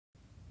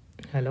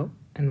Hello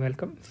and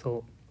welcome.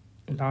 So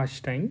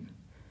last time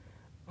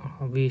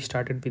we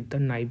started with the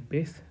knife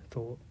base.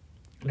 So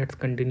let's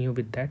continue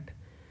with that.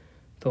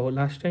 So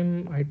last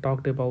time I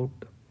talked about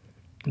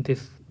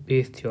this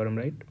base theorem,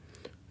 right?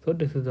 So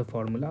this is the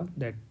formula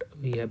that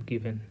we have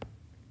given,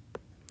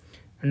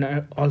 and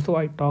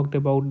I talked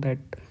about that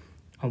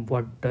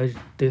what does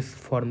this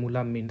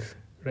formula means,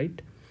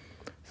 right?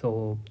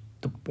 So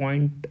the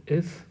point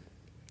is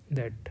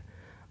that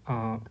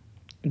uh,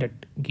 that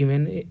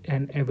given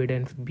an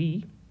evidence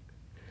B,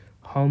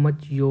 how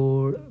much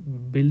your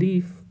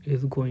belief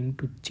is going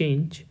to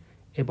change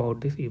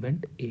about this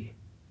event A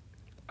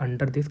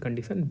under this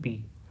condition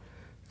B.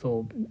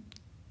 So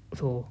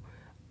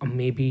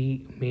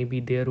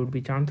maybe there would be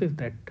chances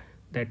that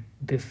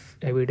this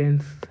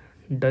evidence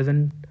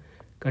doesn't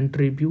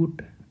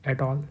contribute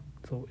at all.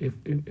 So if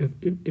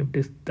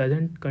this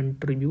doesn't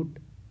contribute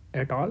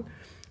at all,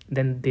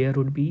 then there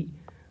would be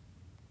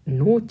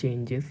no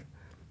changes,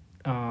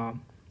 uh,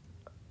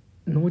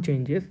 no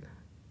changes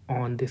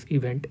on this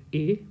event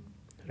A,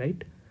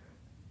 right?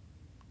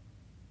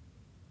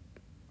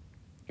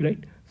 Right.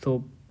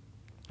 So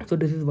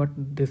this is what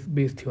this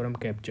Bayes theorem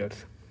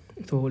captures.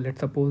 So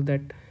let's suppose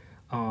that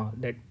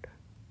that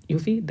you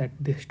see that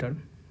this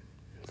term,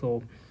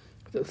 so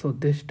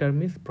this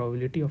term is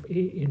probability of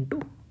A into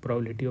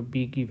probability of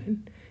B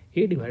given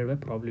A divided by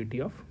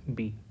probability of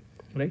B,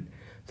 right?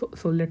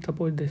 So let's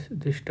suppose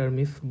this term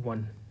is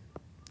 1,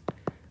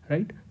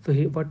 right? So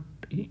here what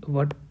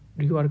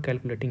you are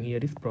calculating here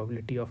is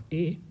probability of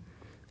A,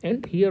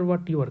 and here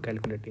what you are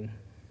calculating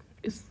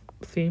is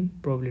same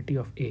probability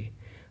of A,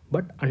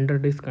 but under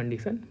this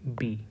condition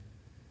B,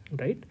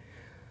 right?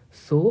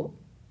 So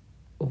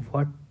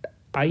what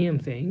I am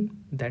saying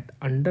that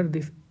under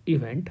this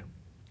event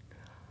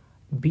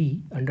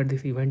B,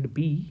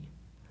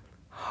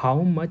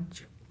 how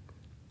much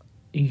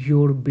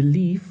your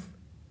belief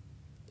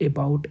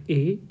about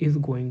A is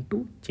going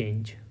to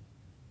change,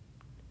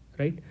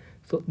 right?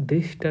 So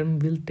this term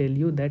will tell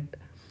you that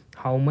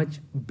how much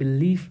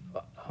belief,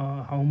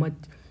 how much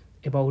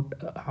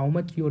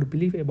your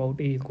belief about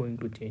A is going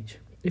to change.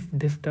 If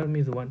this term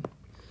is 1,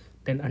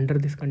 then under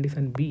this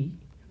condition B,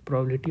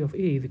 probability of A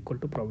is equal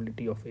to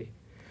probability of A.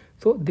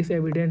 So this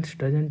evidence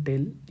doesn't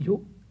tell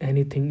you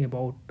anything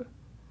about,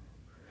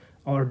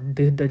 or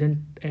this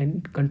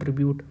doesn't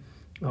contribute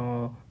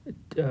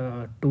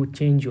to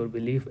change your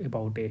belief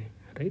about A,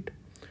 right?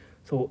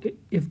 So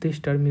if this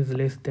term is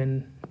less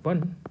than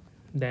 1,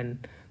 then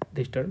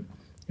this term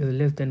is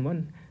less than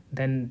 1,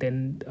 then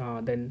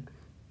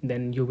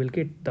you will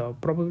get the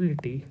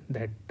probability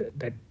that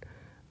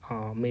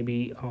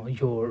maybe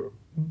your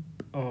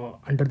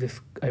under this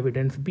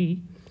evidence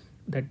B,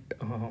 that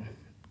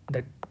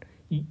that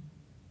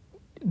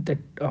that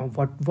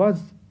what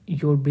was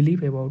your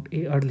belief about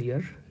A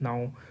earlier,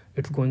 now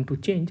it's going to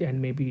change and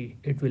maybe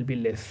it will be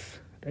less,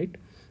 right?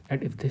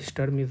 And if this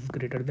term is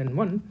greater than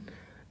 1,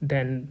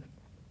 then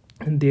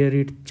there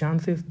is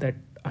chances that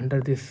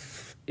under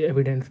this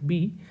evidence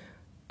B,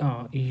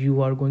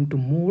 you are going to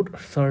more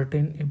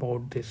certain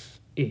about this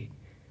A,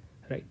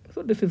 right?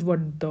 So this is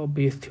what the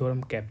Bayes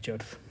theorem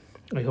captures.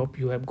 I hope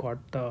you have got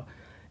the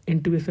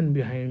intuition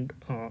behind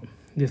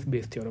this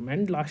Bayes theorem,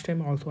 and last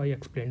time also I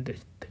explained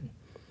this thing.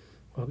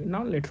 Okay,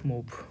 now let's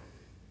move,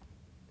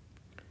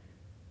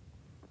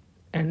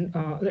 and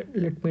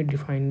let me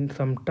define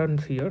some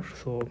terms here.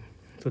 So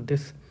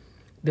this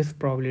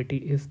probability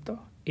is the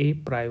a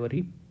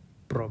priori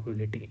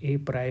probability. A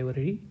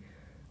priori,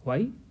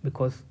 why?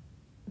 Because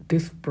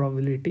this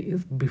probability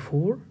is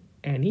before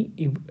any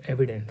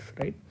evidence,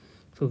 right?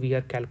 So we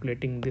are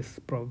calculating this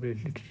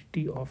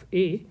probability of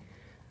A,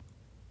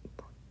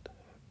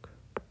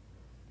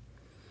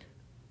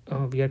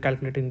 we are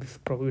calculating this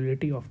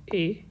probability of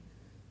A,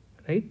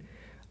 right?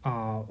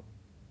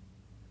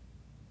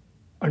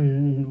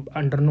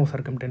 Under no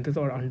circumstances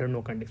or under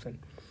no condition,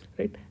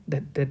 right?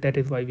 That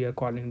is why we are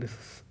calling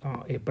this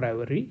a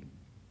priori.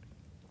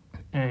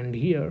 And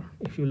here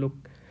if you look,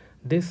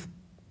 this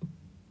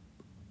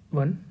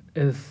one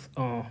is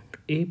a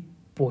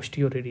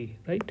posteriori,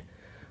 right?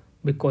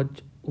 Because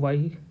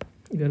why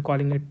we are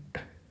calling it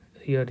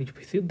here, if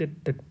you see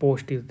that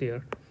post is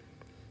there.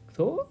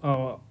 So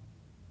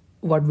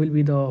what will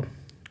be the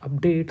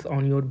updates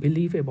on your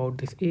belief about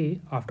this A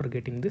after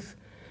getting this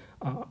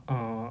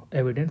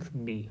evidence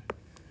B?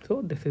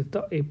 So this is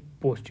the a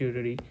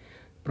posteriori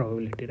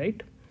probability,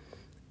 right?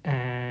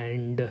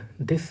 And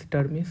this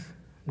term is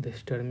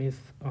this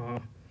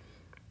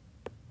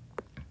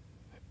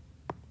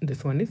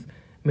one is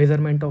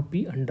measurement of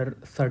B under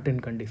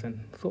certain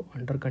condition. So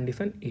under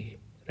condition A,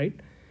 right?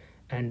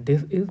 And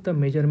this is the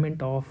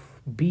measurement of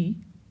B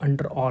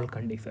under all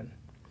condition.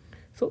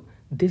 So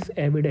this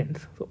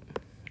evidence, so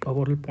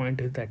overall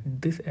point is that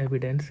this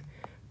evidence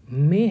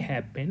may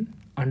happen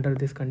under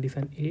this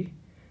condition A,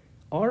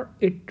 or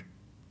it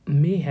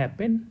may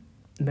happen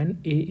when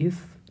A is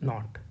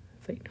not,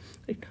 right?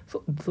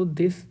 So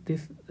this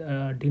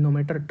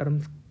denominator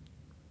terms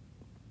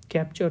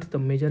captures the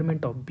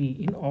measurement of B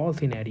in all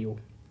scenario,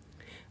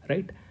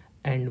 right?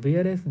 And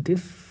whereas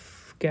this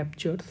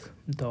captures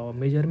the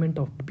measurement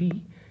of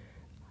B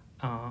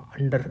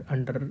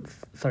under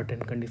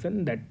certain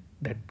condition.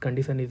 That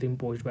condition is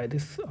imposed by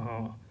this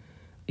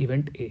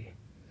event A,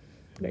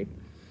 right?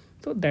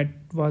 So that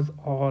was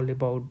all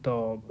about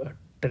the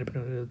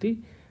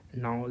terminology.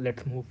 Now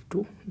let's move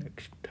to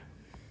next.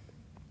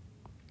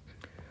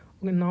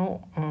 Okay,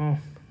 now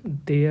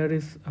there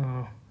is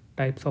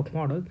types of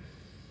model.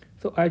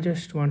 So I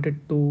just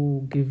wanted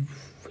to give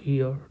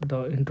here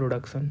the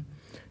introduction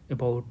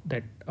about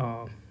that.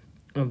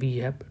 We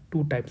have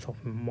two types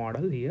of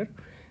model here,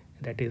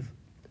 that is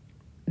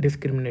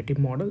discriminative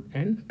model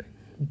and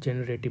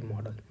generative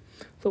model.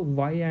 So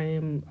why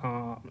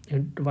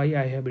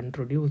I have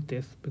introduced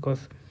this,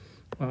 because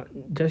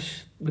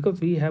just because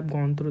we have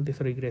gone through this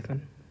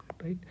regression,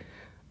 right?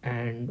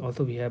 And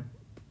also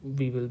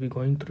we will be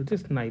going through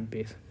this naive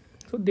Bayes.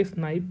 So this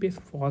naive Bayes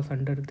falls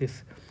under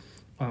this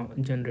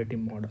generative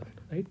model,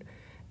 right?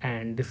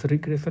 And this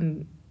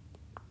regression,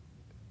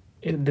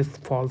 this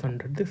falls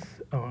under this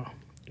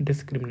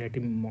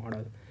discriminative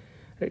model,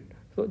 right?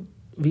 So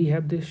we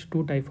have this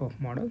two type of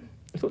model.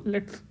 So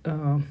let's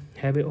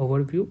have an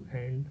overview,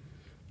 and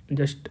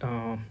just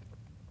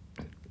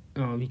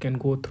we can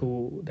go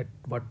through that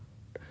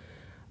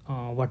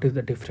what is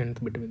the difference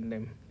between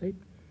them, right?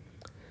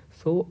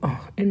 So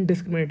in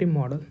discriminative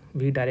model,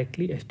 we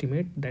directly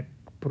estimate that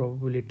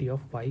probability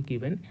of y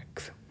given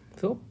x.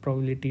 So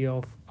probability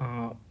of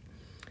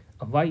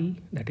y,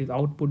 that is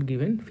output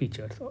given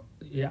feature. So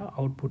yeah,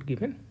 output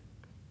given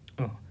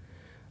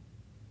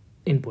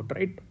input,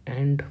 right?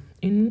 And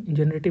in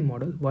generative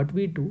model, what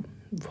we do,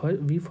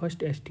 we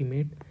first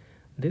estimate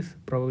this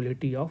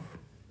probability of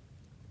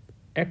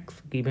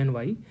x given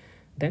y.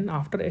 Then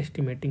after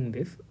estimating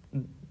this,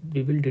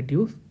 we will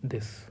deduce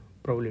this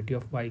probability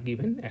of y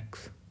given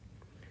x,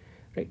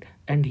 right?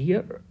 And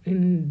here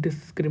in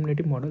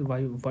discriminative model,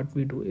 what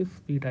we do is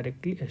we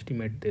directly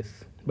estimate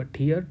this, but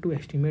here to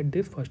estimate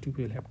this, first you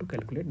will have to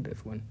calculate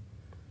this one.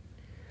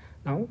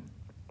 Now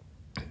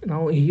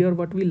here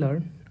what we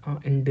learn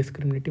in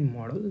discriminative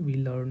model, we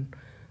learn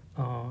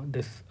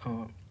this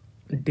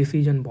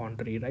decision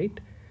boundary, right?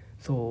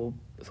 So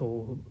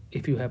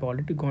if you have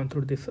already gone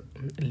through this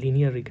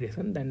linear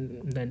regression,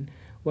 then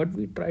what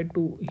we try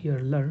to here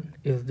learn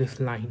is this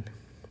line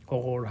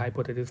or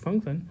hypothesis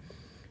function.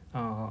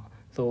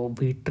 So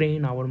we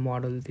train our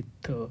model with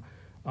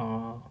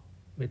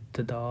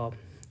the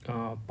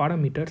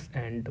parameters,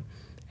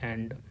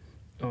 and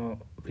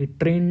we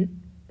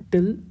train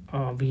till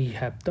we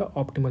have the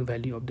optimal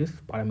value of this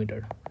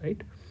parameter,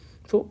 right?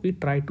 So we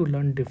try to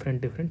learn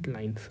different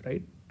lines,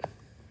 right?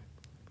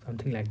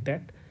 Something like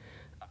that.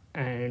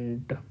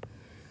 And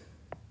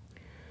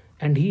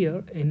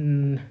here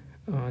in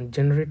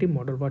generative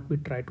model, what we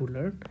try to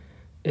learn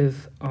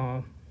is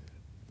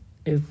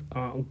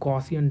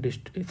Gaussian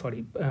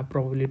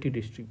probability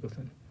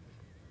distribution,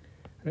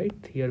 right?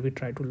 Here we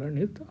try to learn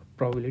is the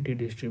probability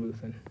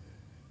distribution,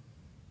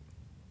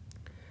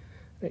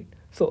 right?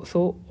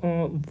 So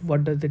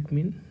what does it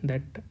mean?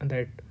 That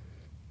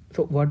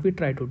so what we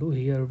try to do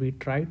here, we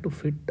try to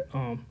fit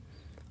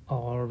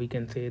or we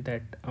can say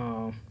that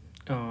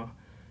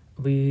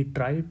we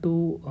try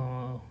to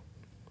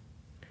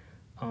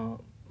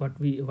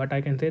what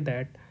I can say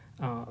that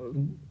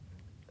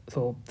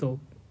so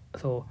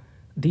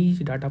these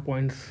data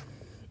points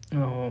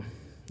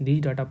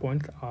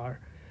are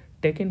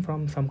taken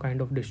from some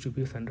kind of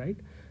distribution, right?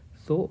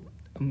 So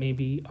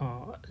maybe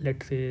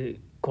let's say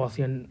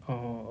Gaussian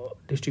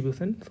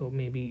distribution. So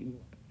maybe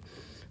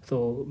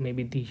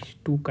these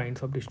two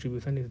kinds of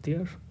distribution is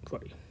there.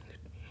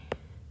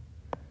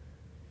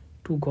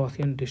 Two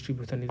Gaussian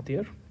distribution is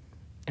there,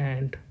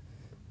 and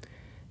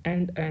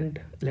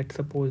let's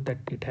suppose that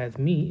it has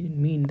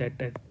mean that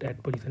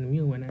at position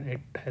mu, and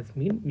it has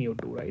mean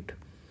mu2, right?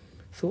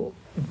 So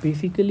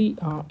basically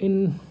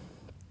in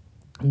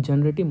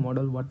generative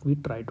model, what we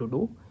try to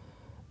do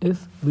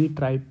is we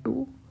try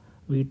to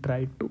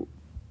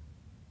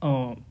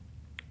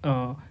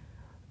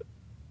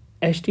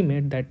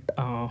estimate that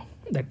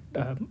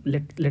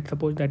let's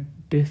suppose that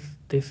this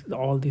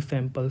all the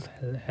samples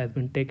has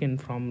been taken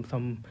from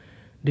some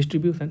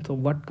distribution. So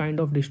what kind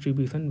of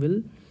distribution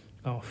will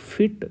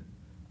fit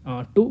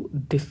to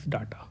this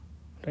data,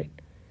 right?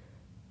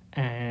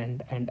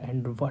 And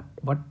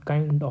what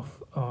kind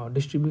of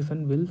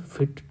distribution will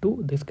fit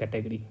to this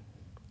category,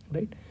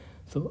 right?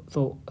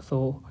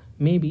 So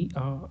maybe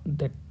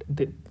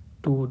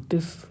to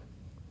this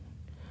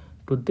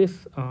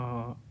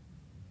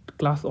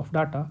class of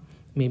data,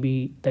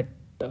 maybe that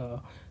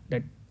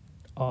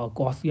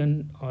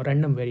Gaussian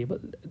random variable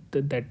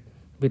that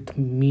with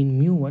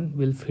mean mu1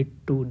 will fit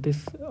to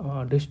this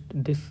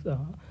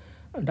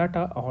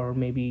data, or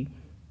maybe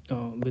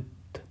with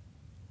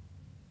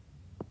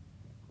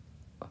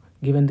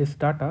given this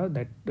data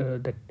that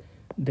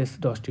this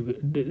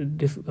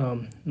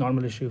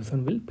normal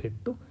distribution will fit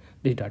to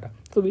this data.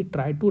 So we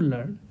try to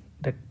learn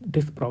that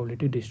this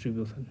probability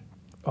distribution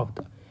of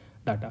the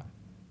data,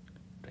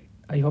 right?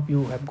 I hope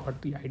you have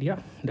got the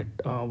idea that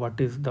what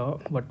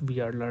we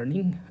are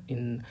learning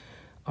in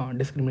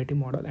discriminative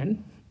model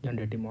and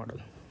generative model,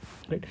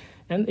 right?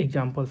 And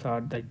examples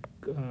are like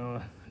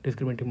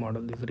discriminative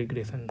model is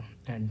regression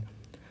and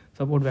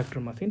support vector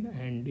machine,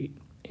 and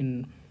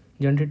in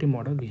generative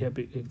model we have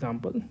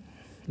example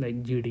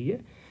like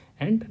GDA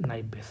and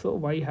naive Bayes. So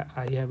why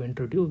I have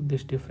introduced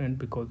this different,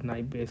 because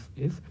naive Bayes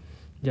is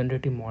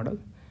generative model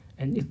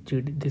and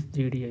this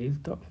GDA is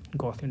the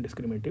Gaussian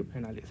discriminative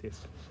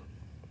analysis,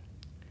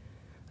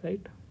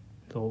 right?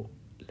 So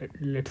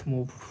let's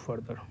move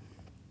further.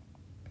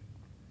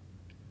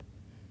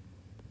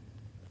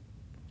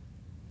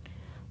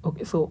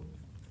 Okay, so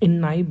in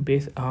naive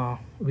Bayes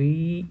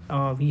we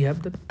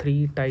have the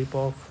three type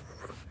of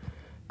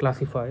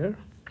classifier,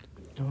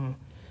 uh,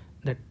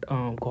 that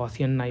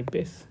Gaussian naive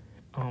Bayes,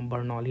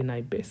 Bernoulli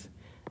naive Bayes,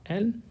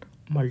 and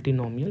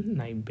multinomial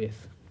naive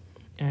Bayes.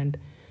 And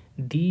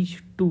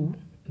these two,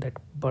 that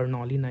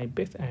Bernoulli naive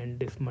Bayes and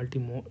this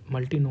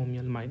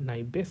multinomial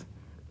naive Bayes,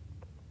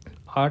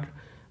 are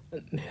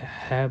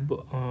have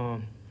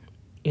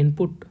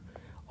input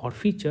or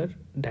feature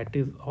that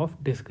is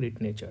of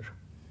discrete nature,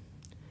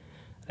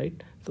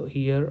 right? So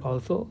here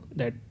also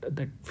that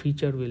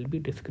feature will be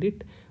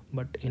discrete,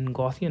 but in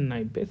Gaussian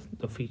naive Bayes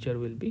the feature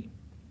will be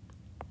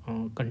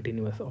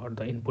continuous, or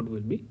the input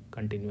will be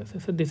continuous.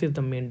 So this is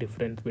the main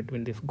difference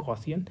between this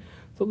Gaussian.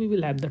 So we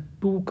will have the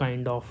two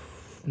kind of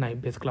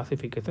naive Bayes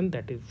classification,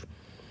 that is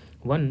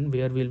one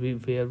where we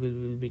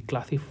will be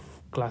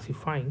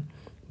classifying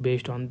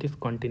based on this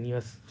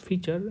continuous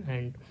feature,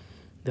 and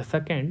the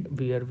second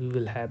where we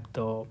will have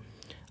the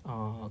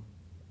uh,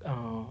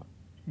 uh,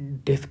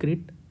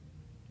 discrete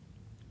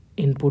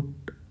input.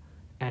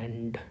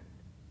 And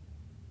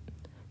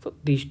so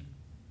these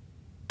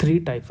three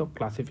types of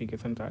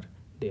classifications are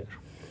there.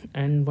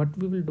 And what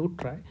we will do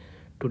try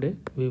today,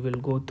 we will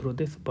go through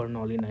this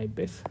Bernoulli naive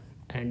Bayes,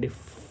 and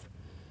if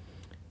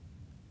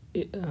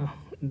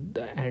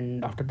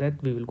and after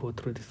that we will go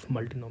through this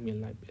multinomial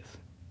naive Bayes,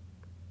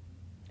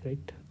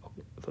 right?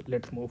 Okay, so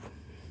let's move.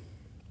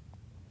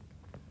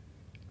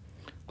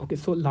 Okay,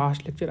 so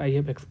last lecture I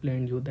have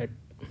explained you that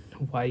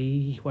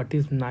what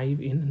is naive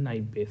in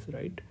naive Bayes,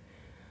 right?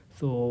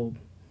 So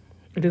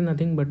it is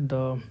nothing but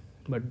the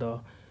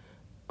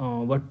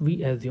what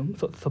we assume.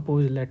 So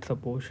let's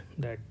suppose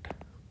that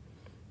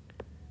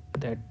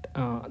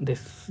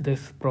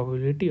this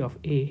probability of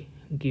A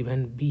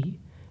given B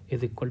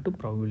is equal to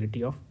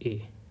probability of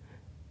A.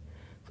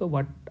 So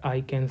what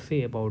I can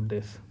say about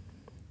this?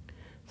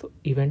 So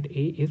event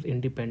A is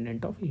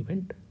independent of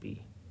event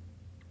B,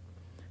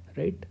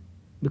 right?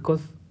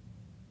 Because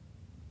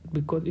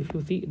if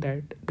you see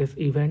that this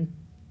event,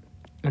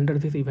 under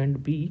this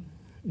event B,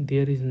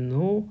 there is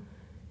no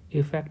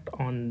effect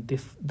on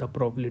the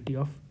probability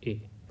of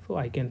A. So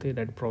I can say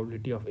that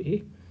probability of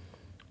A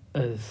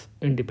is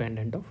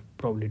independent of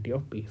probability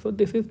of B. So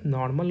this is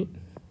normal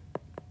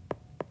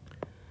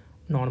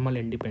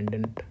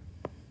independence,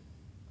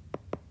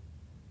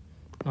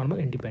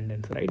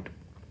 right?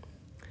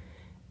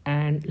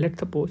 And let's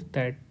suppose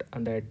that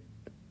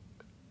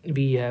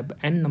we have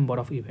n number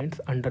of events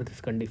under this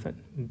condition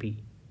B,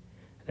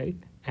 right?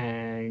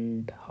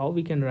 And how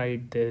we can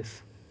write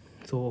this?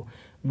 So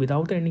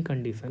without any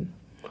condition,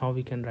 how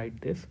we can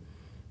write this?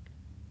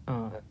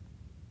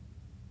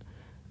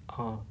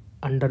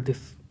 Under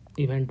this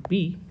event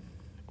B,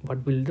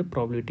 what will the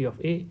probability of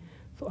A?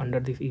 So under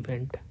this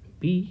event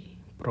B,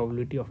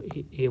 probability of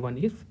A1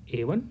 is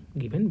A1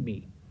 given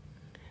B,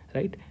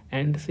 right?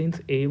 And since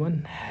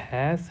A1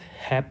 has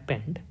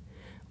happened,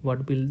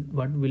 what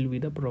will be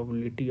the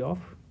probability of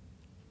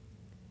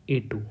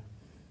A2?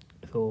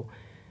 So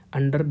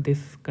under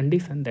this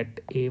condition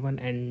that A1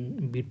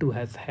 and B2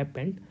 has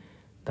happened,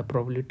 the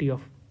probability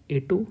of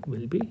A2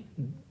 will be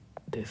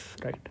this,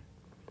 right?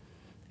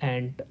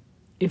 And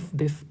if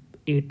this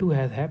A2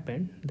 has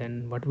happened,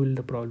 then what will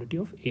the probability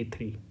of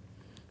A3?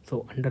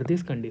 So under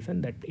this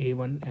condition that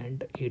A1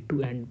 and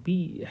A2 and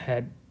B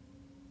had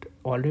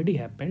already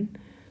happened,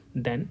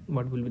 then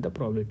what will be the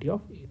probability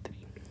of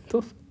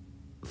A3?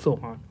 So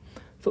on.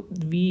 So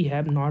we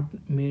have not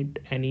made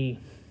any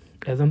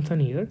assumption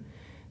here.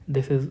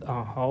 This is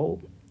how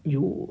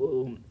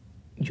you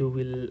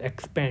will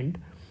expand,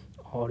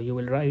 or you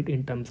will write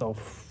in terms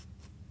of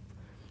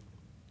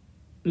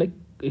like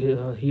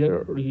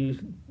here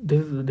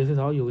this is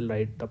how you will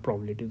write the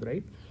probabilities,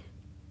 right?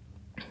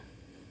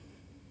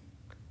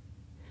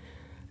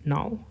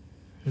 Now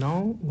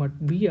what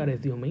we are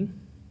assuming,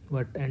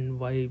 what and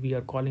why we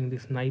are calling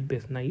this naive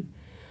Bayes naive,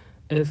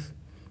 is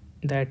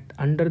that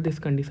under this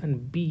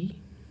condition B,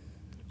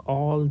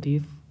 all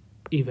these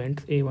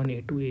events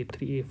A1, A2,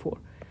 A3, A4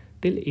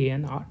 till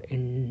AN are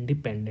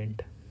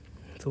independent.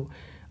 So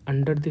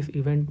under this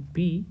event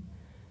B,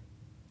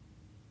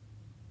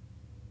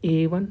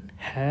 A1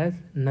 has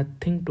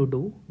nothing to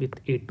do with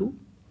A2,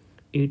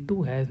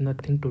 A2 has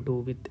nothing to do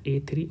with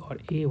A3 or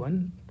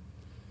A1,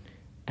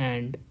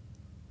 and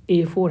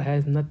A4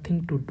 has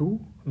nothing to do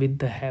with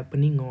the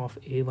happening of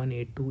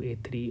A1, A2,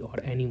 A3 or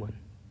anyone,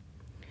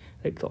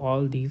 right? So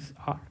all these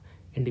are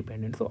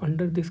independent. So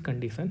under this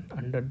condition,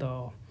 under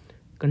the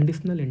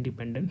conditional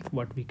independence,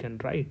 what we can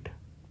write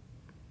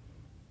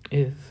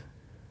is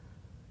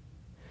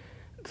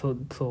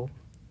so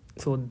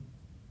so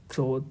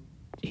so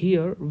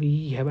here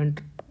we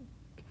haven't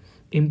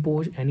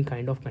imposed any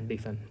kind of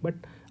condition, but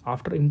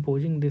after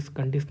imposing this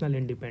conditional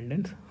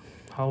independence,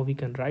 how we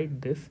can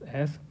write this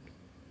as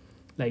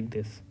like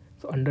this.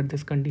 So under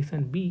this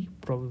condition b,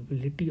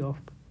 probability of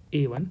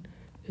a1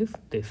 is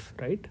this,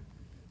 right?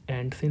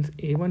 And since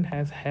a1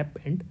 has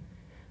happened,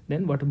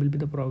 then what will be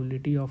the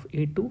probability of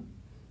a2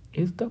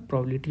 is the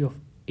probability of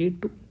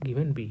a2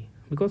 given b,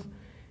 because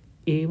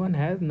a1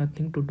 has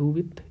nothing to do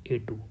with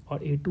a2, or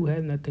a2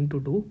 has nothing to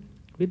do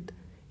with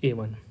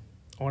a1,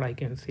 or I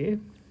can say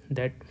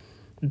that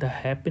the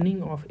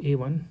happening of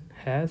a1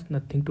 has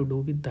nothing to do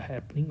with the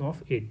happening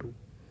of a2,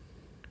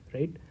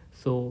 right?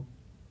 So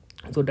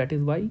that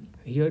is why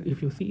here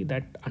if you see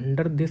that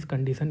under this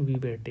condition we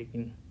were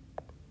taking,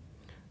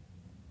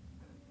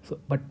 so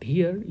but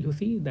here you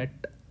see that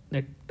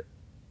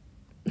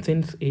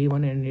since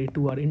a1 and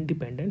a2 are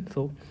independent,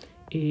 so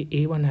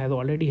a1 has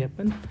already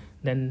happened,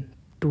 then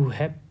to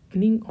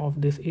happening of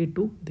this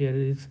a2 there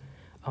is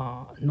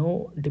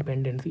no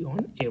dependency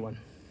on a1.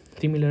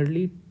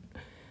 Similarly,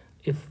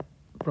 if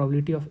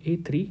probability of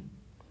a3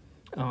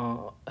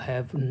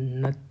 have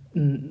not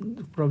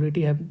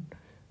probability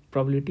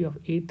of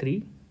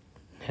a3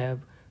 have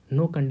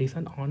no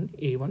condition on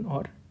a1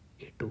 or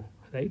a2,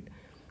 right?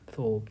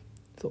 So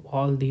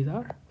all these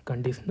are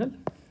conditional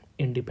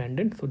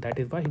independent, so that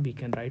is why we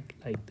can write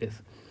like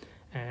this.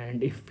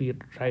 And if we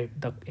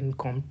write the in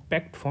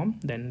compact form,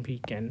 then we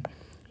can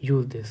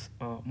use this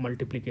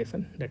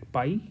multiplication, that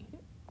pi.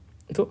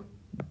 So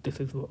this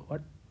is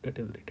what it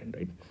is written,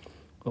 right?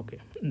 Okay.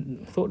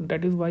 So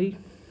that is why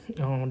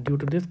due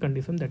to this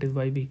condition, that is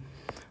why we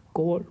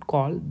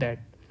call that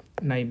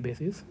naive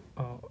basis.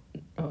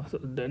 So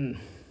then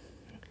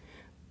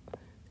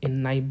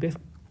in naive base,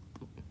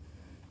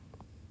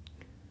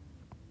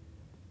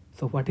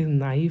 so what is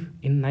naive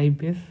in naive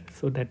base?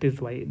 So that is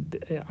why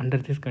under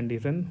this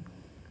condition,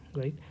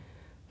 right?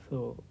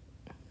 So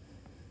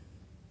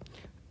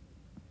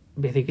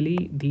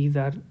basically these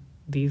are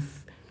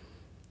these.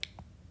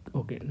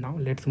 Okay, now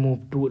let's move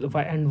to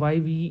why and why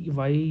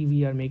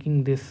we are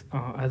making this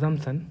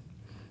assumption.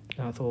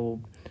 So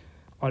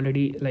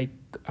already like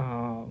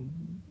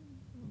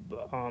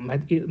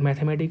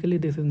mathematically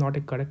this is not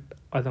a correct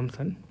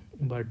assumption,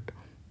 but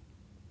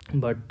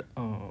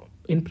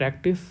in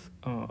practice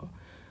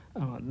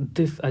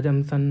this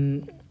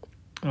assumption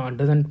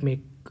doesn't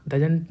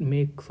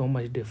make so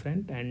much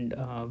different, and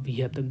we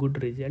have the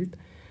good result.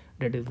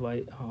 That is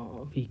why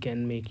we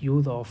can make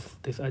use of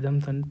this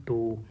assumption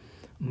to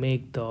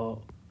make the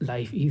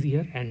life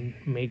easier and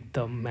make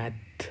the math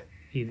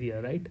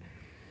easier, right?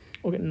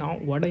 Okay, now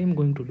what I am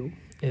going to do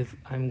is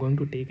I'm going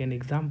to take an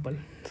example.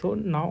 So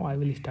now I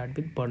will start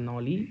with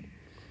Bernoulli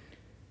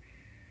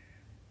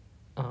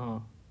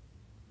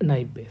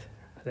naive base,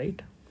 right?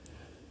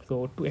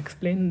 So to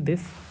explain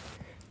this,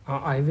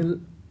 I will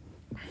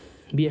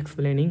be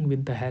explaining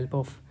with the help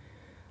of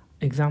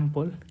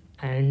example,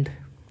 and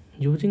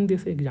using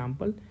this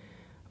example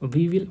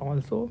we will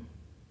also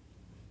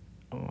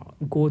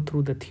go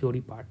through the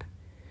theory part,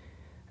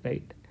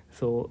 right?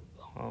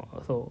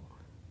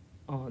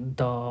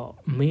 The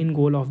main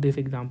goal of this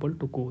example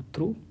to go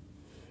through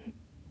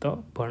the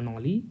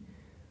Bernoulli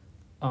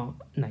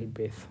naive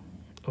base.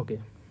 Okay,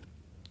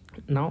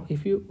 now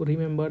if you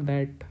remember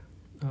that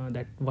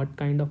that what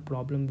kind of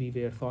problem we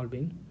were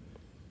solving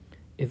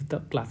is the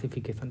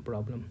classification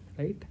problem,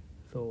 right?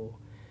 So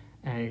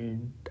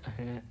and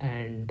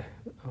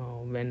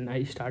when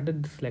I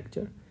started this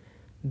lecture,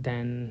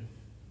 then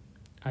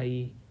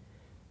I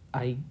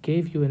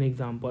gave you an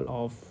example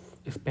of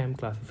spam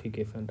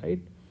classification,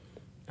 right?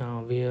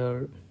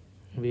 Where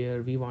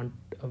we want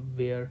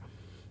where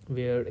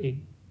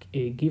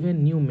a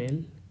given new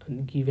mail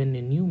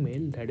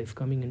that is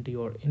coming into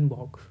your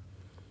inbox,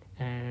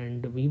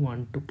 and we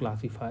want to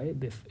classify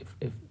this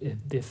if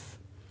this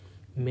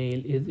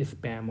mail is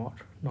spam or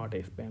not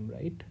a spam,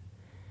 right?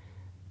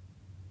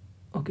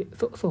 Okay,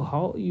 so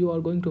how you are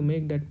going to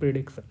make that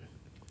prediction?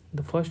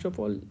 The first of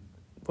all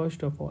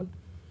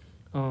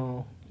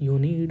you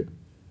need,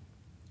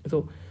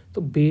 so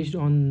based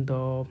on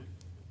the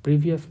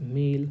previous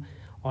mail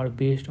or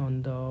based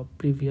on the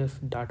previous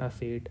data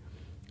set,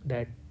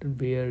 that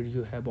where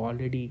you have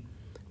already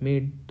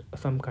made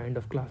some kind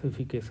of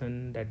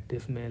classification that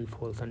this mail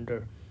falls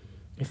under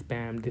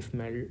spam, this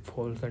mail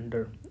falls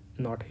under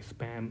not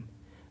spam,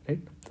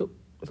 right? So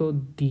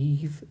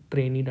these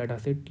trainee data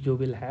set you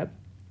will have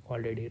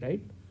already,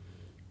 right?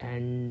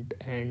 And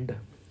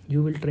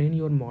you will train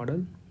your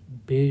model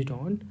based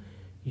on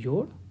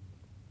your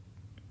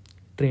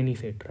trainee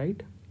set,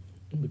 right?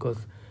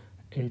 Because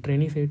in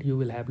trainee set you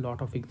will have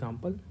lot of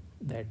example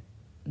that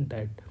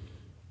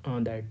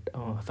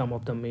some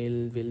of the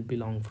mail will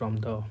belong from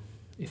the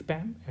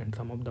spam and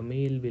some of the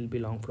mail will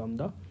belong from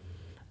the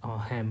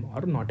ham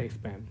or not a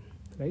spam,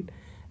 right?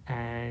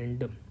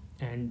 And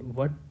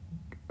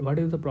what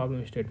is the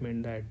problem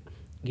statement? That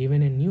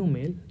given a new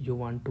mail you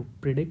want to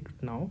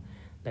predict now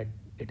that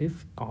it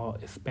is a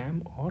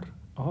spam or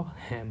a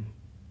ham,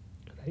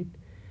 right?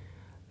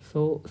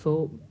 So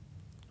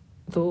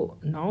So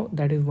now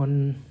that is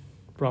one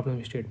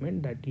problem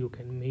statement that you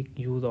can make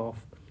use of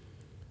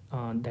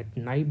that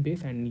naive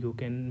base, and you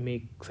can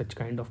make such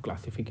kind of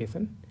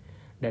classification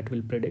that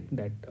will predict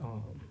that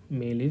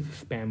mail is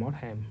spam or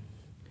ham.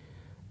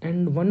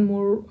 And one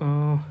more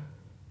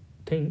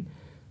thing,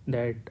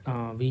 that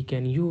we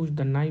can use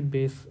the naive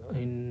base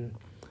in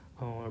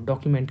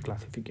document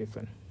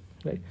classification,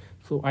 right?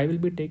 So I will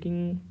be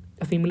taking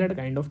a similar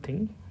kind of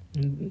thing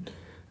in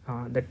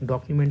that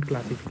document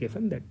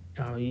classification, that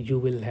you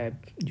will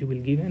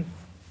given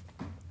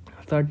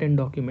certain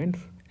documents,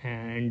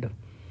 and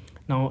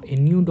now a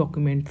new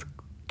document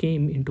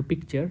came into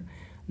picture.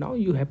 Now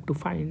you have to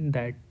find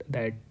that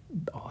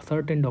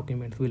certain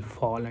documents will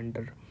fall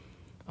under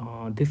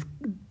this.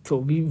 So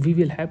we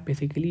will have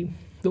basically,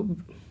 so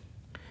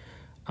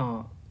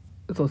uh,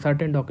 so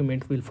certain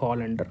documents will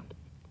fall under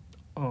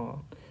uh,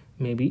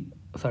 maybe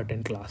a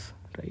certain class,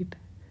 right?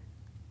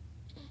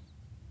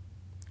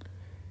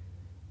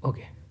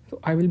 Okay, so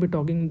I will be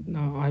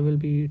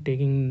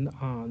taking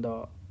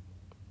the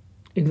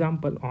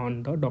example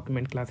on the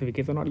document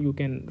classification, or you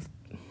can,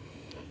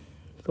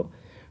 so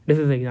this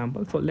is the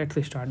example. So let's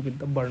start with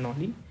the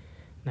Bernoulli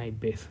naive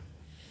base.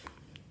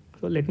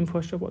 So let me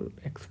first of all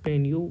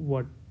explain you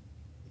what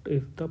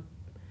is the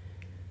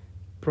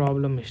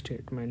problem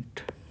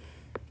statement.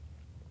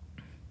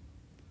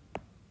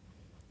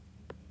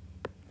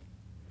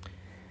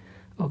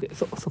 Okay,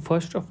 so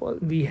first of all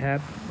we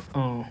have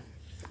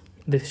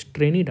this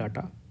trainee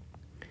data,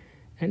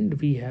 and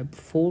we have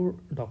 4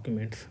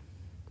 documents,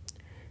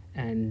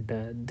 and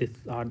these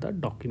are the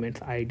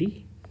documents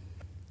ID.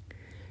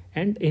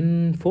 And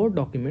in 4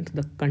 documents,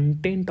 the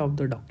content of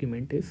the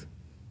document is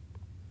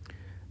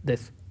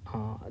this.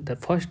 The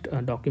first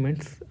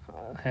documents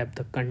have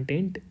the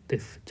content,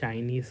 this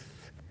Chinese,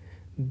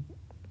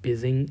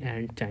 Beijing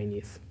and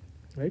Chinese,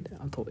 right?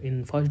 So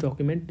in first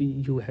document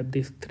you have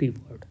these 3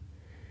 words,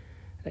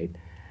 right?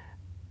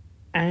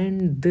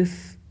 And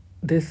this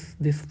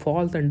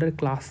falls under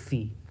class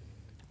C.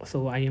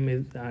 So I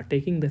am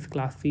taking this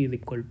class C is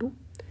equal to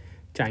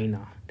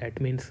China.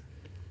 That means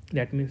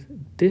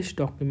this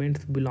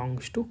document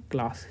belongs to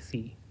class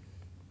C,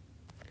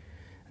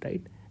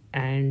 right?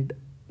 And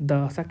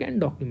the second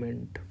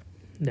document,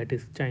 that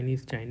is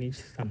Chinese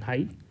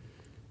Shanghai,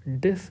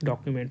 this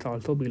document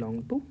also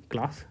belong to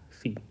class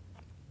C,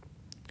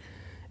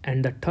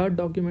 and the third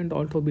document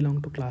also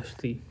belong to class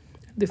C.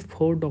 This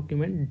 4th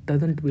document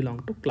doesn't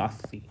belong to class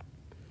C.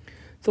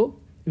 So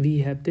we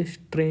have this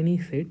trainee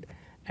set,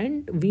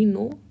 and we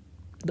know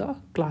the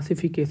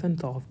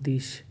classifications of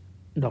these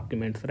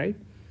documents, right?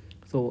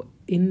 So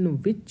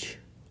in which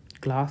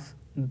class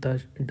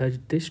does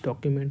this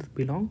document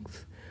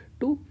belongs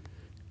to,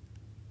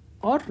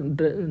 or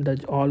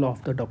does all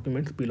of the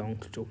documents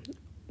belongs to,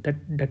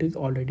 that is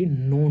already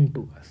known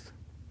to us,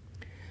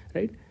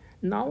 right?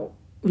 Now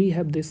we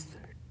have this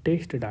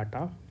test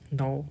data.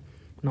 Now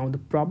the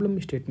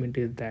problem statement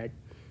is that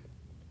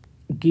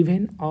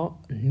given a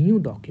new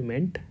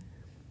document,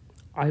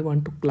 I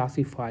want to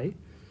classify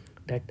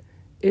that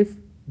if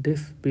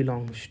this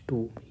belongs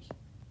to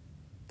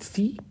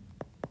C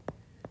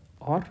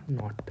or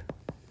not,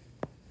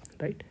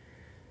 right?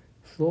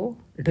 So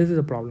this is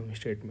a problem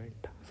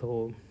statement.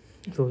 So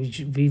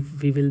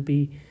we will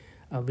be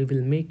we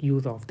will make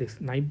use of this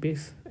naive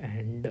base,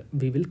 and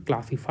we will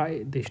classify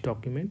this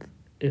document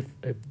if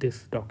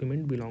this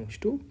document belongs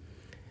to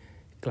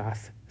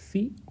class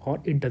C or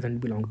it doesn't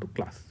belong to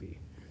class C,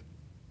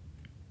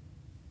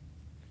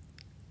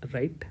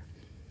 right?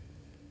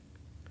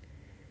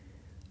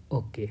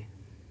 Okay.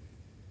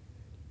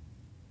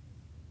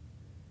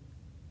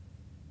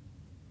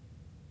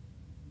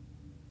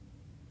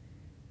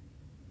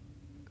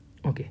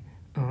 Okay.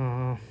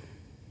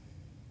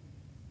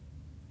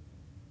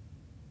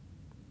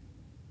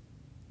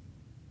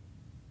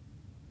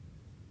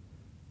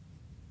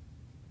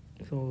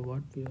 So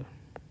what we are,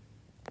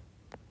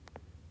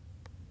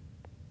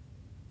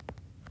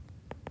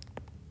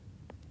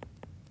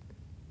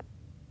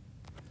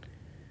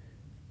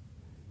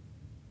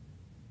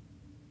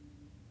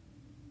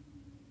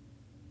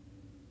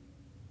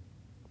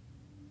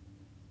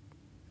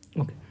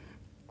 okay,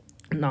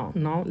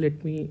 now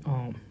let me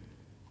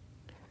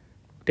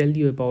tell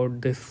you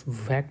about this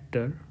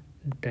vector,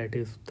 that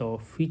is the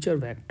feature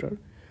vector,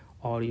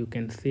 or you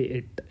can say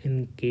it,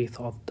 in case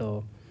of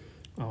the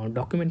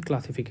document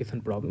classification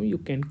problem, you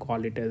can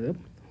call it as a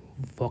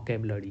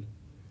vocabulary.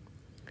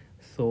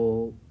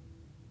 So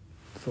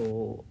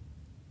so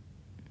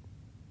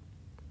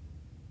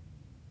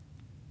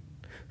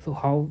so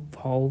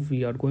how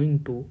we are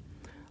going to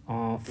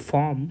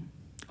form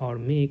or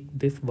make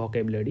this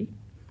vocabulary.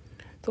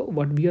 So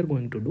what we are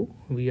going to do,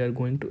 we are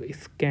going to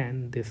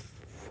scan this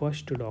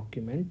first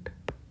document.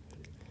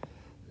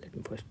 Let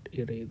me first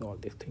erase all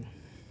this thing.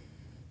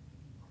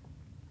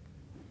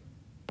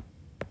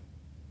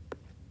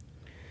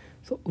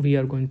 So we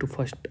are going to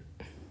first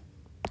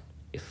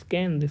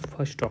scan this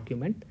first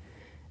document.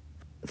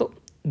 So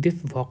this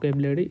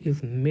vocabulary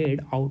is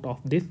made out of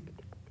this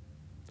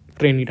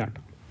trainee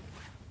data,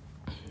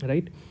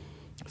 right?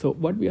 So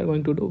what we are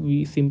going to do,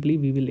 we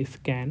will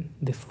scan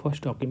this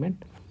first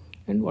document,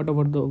 and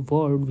whatever the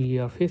word we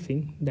are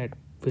facing, that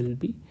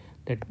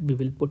we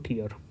will put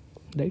here,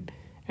 right?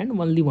 And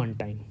only one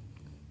time,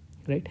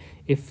 right?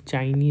 If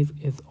Chinese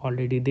is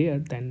already there,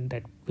 then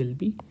that will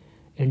be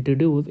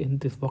introduced in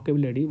this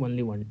vocabulary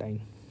only one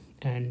time.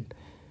 And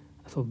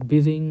so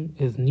Beijing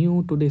is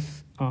new to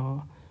this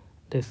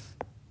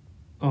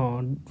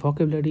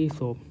vocabulary,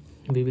 so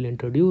we will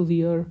introduce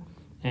here,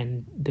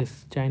 and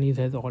this Chinese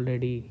has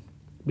already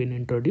been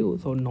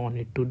introduced, so no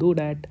need to do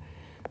that,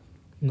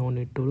 no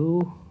need to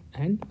do.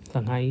 And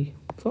Shanghai.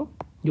 So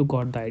you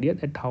got the idea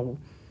that how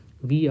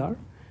we are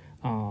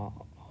uh,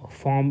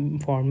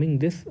 forming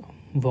this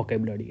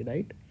vocabulary,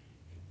 right?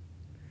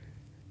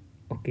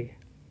 Okay.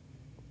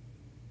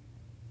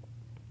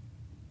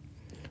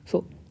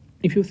 So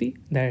if you see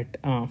that,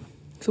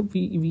 so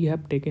we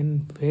have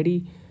taken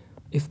very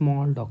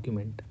small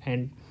document,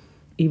 and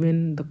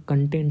even the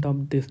content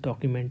of this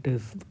document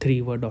is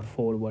 3 word or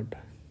 4 word,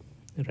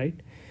 right?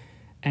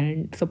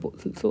 And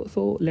suppose,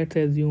 so let's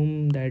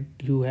assume that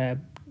you have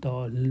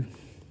the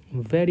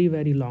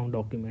very long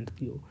documents.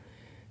 You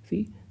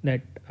see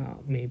that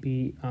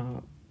maybe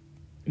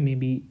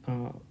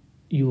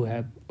you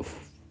have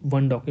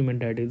one document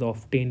that is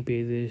of 10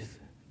 pages,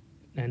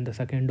 and the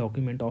second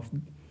document of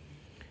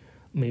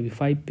maybe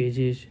 5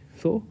 pages.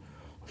 So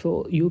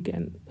you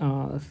can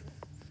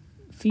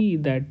see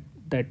that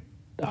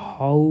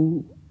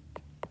how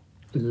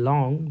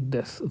long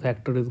this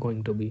vector is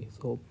going to be.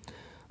 So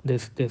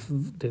this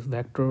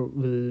vector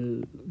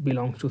will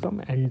belongs to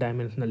some n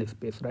dimensional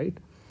space, right?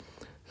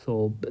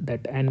 So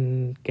that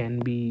n can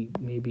be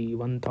maybe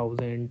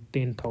 1000,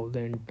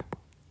 10,000,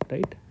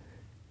 right?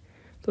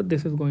 So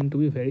this is going to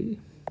be very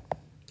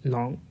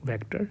long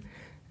vector,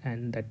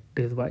 and that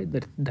is why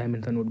the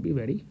dimension would be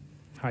very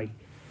high,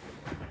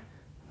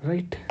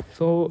 right?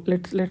 So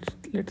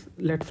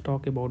let's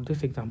talk about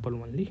this example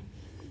only.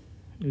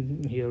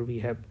 Here we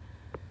have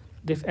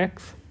this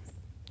x.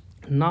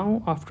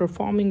 Now after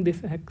forming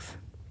this x,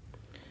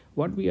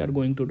 what we are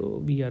going to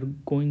do, we are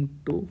going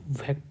to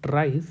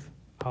vectorize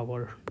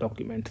our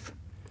documents.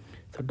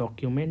 So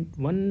document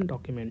 1,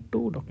 document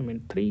 2,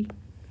 document 3,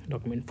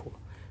 document 4.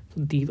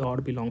 So these all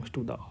belongs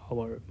to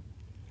our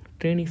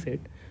training set.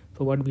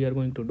 So what we are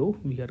going to do,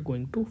 we are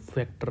going to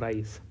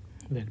vectorize.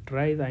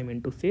 I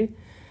mean to say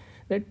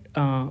that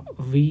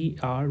we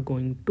are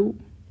going to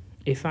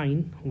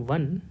assign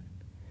 1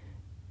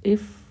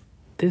 if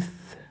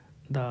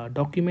the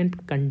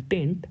document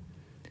content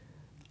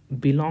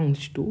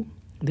belongs to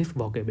this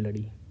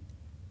vocabulary,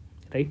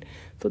 right?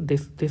 So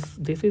this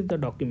is the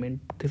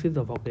document, this is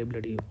the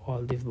vocabulary,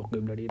 all this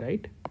vocabulary,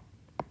 right?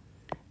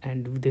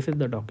 And this is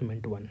the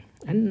document 1.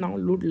 And now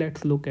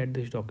let's look at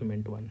this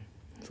document 1.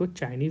 So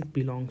Chinese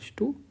belongs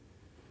to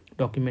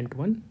document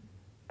 1,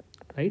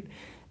 right?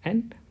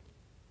 And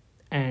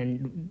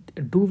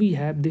do we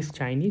have this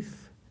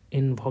Chinese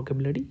in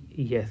vocabulary?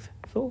 Yes.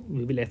 So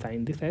we will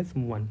assign this as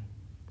 1,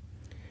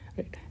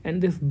 right?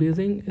 And this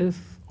Beijing is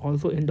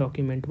also in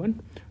document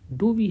 1.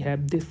 Do we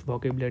have this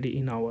vocabulary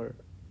in our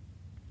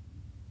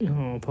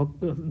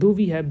do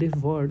we have this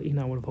word in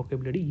our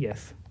vocabulary?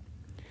 Yes.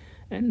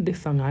 And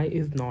this Shanghai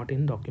is not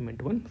in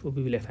document 1, so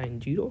we will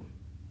assign 0,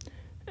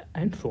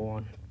 and so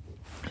on.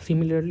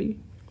 Similarly,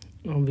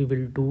 we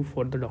will do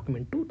for the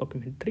document 2,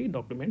 document 3,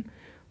 document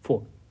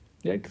 4,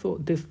 right? So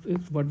this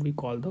is what we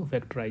call the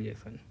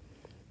vectorization.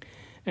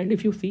 And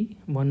if you see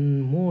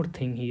one more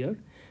thing here,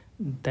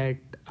 that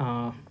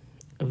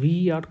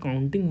we are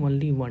counting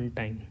only one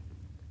time,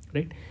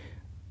 right?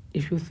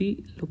 If you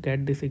see, look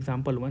at this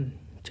example 1,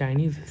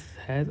 Chinese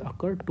has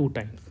occurred 2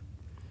 times,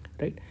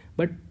 right?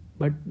 But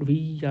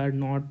we are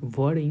not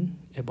worrying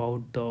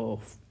about the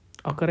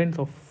occurrence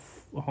of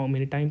how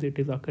many times it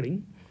is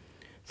occurring.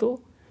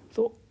 So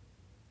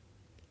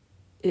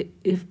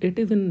if it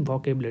is in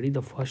vocabulary,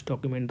 the first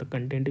document, the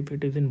content, if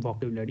it is in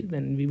vocabulary,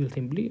 then we will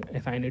simply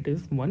assign it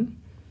as 1,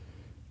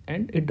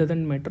 and it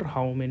doesn't matter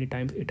how many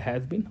times it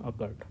has been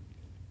occurred,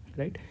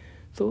 right?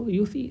 So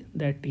you see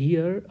that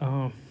here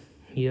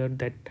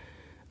that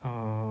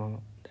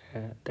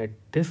that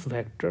this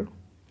vector,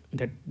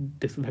 that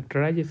this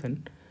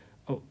vectorization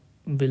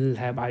will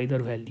have either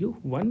value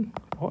 1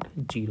 or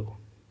 0,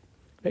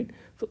 right?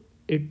 So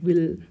it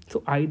will,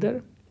 so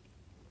either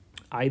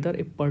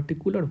a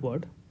particular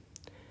word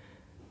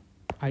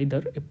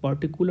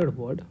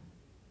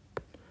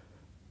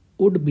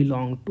would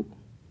belong to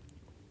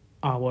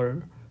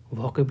our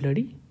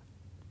vocabulary,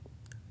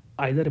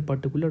 either a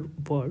particular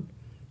word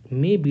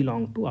may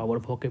belong to our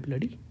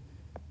vocabulary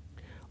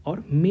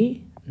or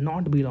may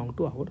not belong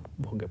to our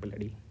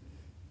vocabulary,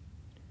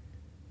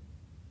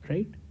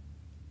 right?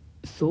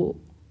 So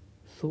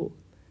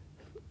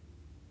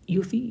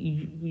you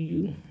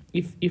see,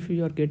 if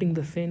you are getting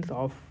the sense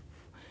of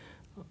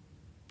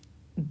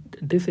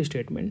this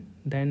statement,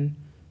 then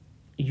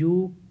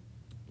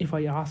if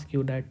I ask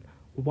you that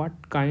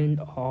what kind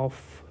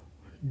of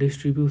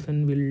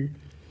distribution will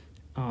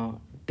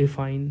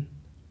define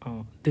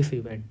this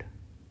event,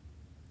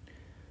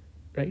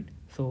 right?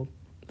 So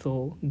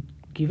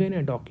given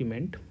a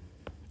document,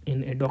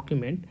 in a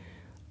document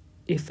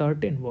a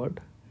certain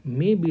word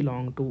may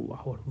belong to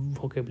our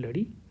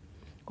vocabulary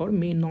or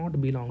may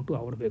not belong to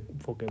our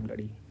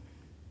vocabulary,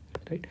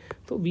 right?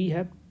 So we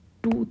have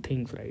two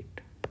things, right?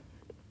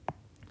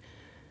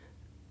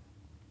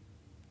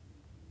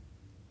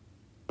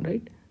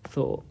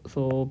 So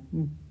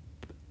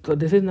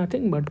this is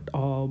nothing but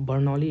a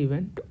Bernoulli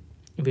event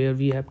where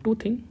we have two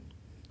things,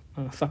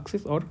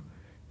 success or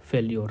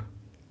failure,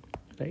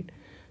 right?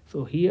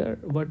 So here,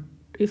 what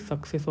is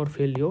success or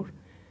failure?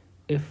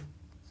 If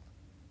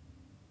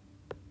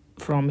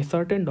from a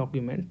certain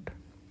document,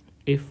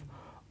 if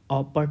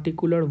a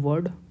particular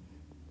word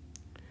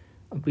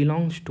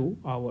belongs to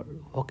our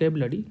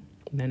vocabulary,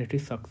 then it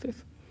is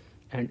success.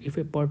 And if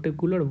a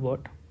particular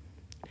word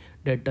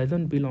that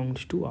doesn't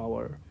belongs to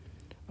our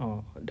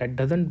that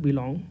doesn't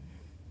belong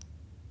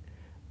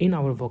in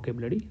our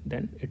vocabulary,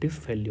 then it is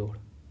failure,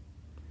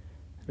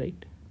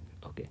 right?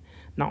 Okay,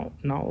 now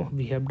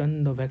we have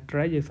done the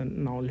vectorization.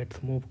 Now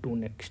let's move to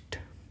next.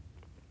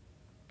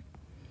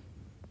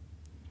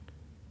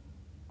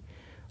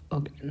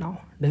 Okay,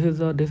 now this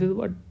is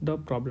what the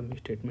problem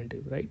statement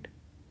is, right?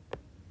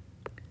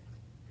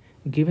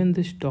 Given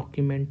this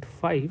document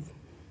 5,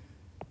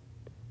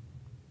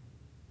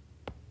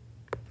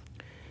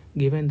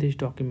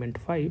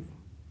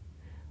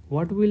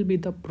 what will be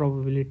the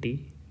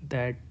probability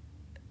that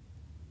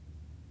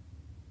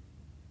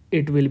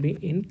it will be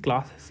in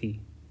class C,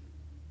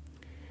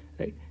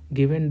 right?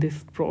 Given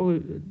this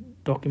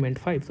document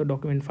 5, so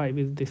document 5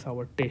 is this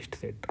our test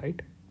set,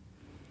 right?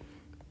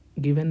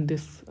 Given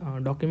this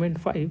document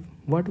 5,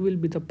 what will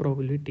be the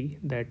probability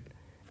that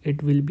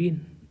it will be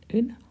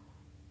in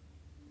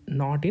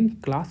not in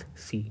class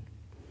C?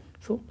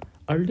 So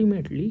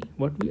ultimately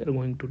what we are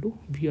going to do,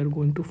 we are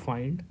going to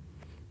find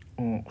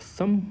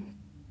some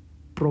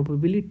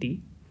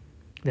probability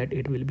that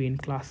it will be in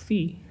class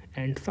C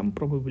and some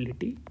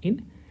probability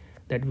in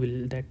that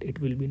it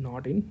will be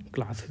not in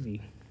class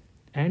C,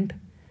 and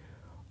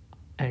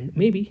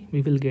maybe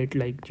we will get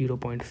like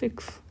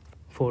 0.6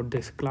 for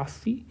this class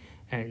C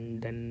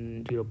and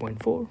then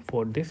 0.4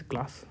 for this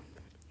class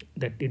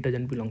that it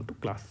doesn't belong to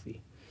class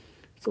C.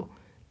 So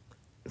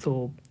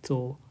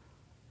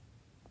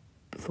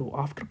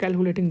after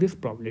calculating this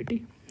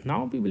probability,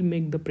 now we will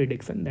make the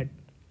prediction that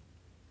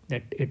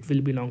it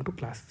will belong to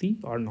class C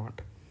or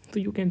not. So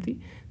you can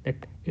see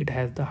that it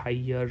has the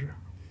higher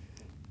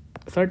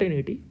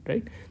certainty,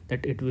 right,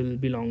 that it will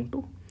belong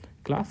to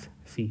class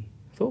C.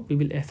 So we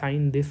will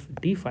assign this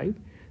D5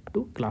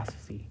 to class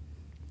C,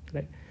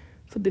 right?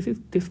 So this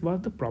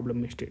was the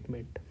problem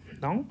statement.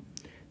 Now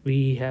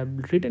we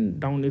have written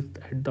down it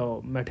at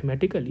the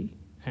mathematically,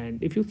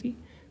 and if you see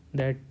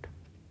that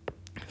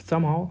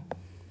somehow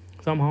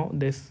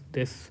this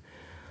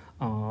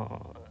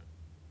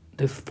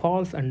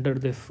falls under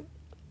this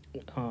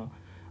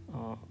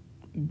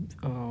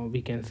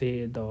we can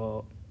say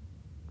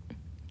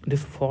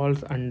this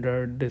falls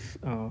under this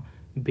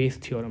Bayes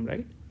theorem,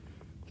 right?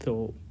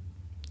 So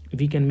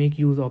we can make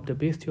use of the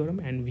Bayes theorem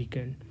and we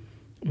can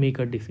make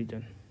a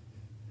decision,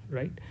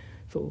 right?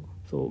 So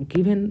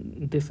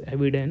given this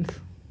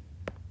evidence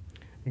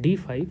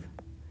D5,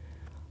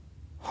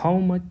 how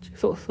much,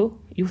 so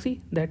you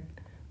see that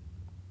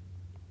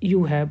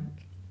you have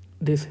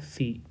this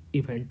C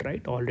event,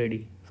 right,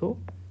 already. So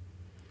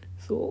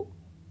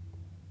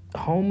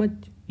how much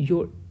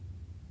your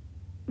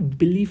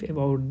belief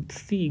about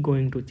C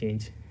going to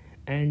change,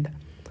 and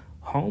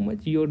how much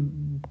your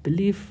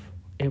belief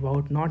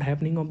about not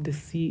happening of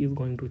this C is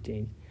going to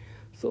change.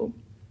 So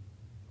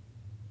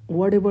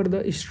whatever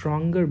the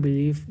stronger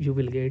belief you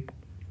will get,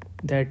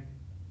 that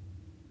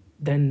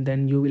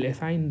then you will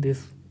assign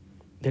this,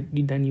 that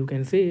then you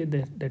can say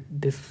that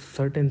this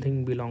certain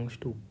thing belongs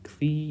to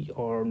C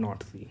or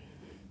not C,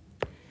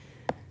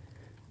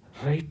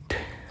 right?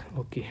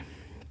 Okay,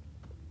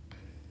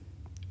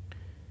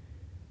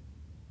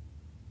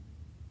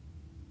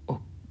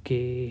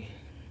 okay.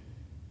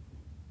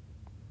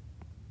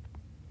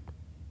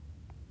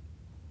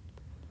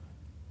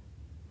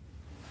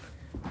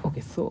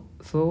 Okay,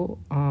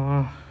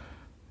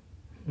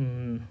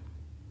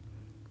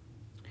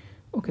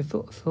 okay,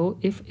 so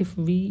if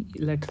we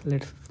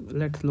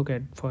let's look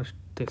at first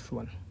this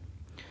one.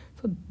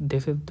 So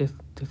this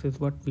is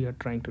what we are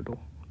trying to do,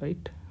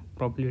 right?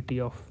 Probability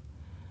of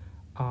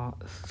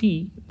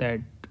C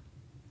that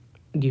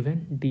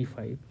given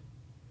D5,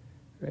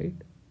 right?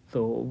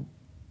 So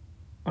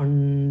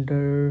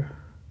under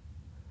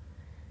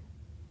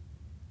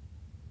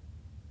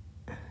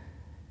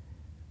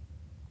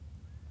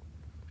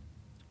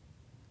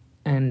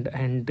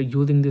and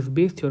using this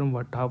Bayes theorem,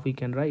 how we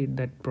can write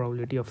that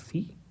probability of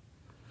C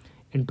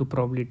into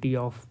probability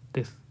of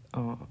this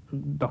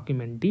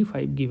document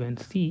D5 given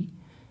C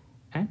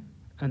and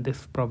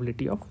this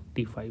probability of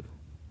D5,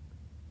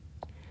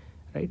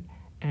 right?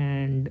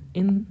 And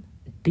in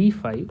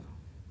D5,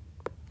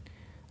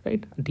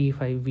 right,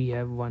 D5 we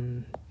have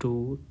 1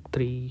 2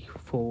 3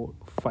 4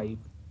 5.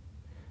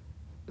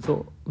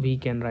 So we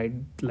can write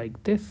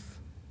like this: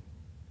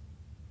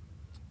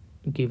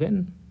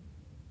 given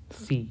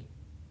C,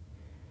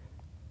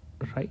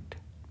 right?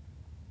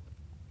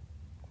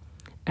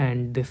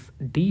 And this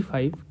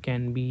d5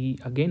 can be,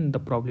 again the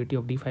probability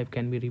of d5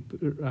 can be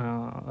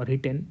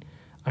written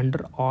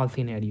under all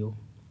scenario.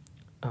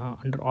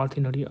 Under all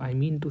scenario, I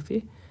mean to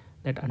say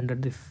that under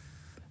this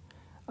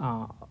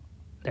uh,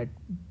 that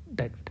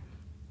that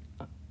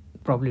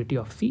probability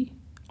of C,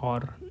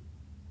 or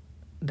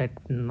that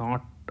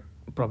not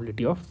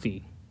probability of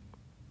C,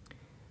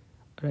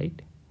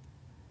 right?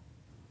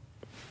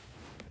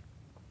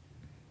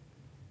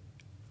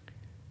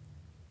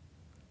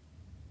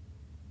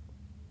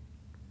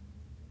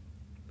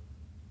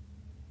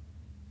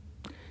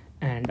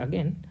 And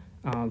again,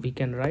 we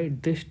can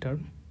write this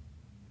term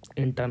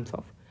in terms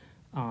of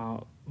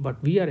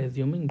but we are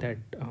assuming that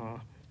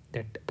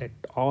that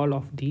all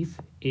of these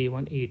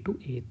a1, a2,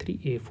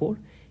 a3, a4,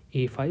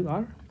 a5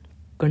 are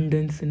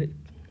conditional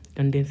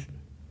condens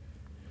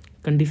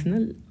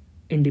conditional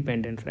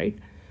independence, right?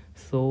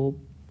 So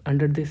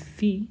under this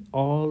C,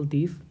 all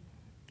these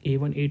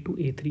a1, a2,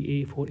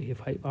 a3, a4,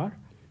 a5 are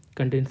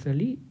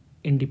conditionally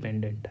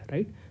independent,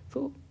 right?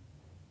 So,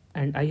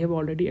 and I have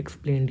already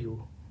explained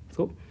you,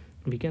 so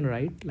we can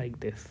write like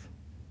this,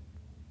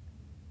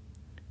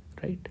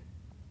 right?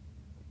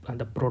 And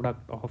the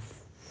product of,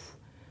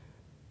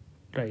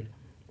 right?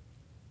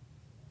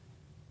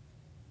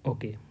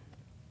 Okay.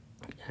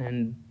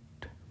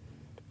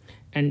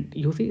 and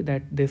you see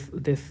that this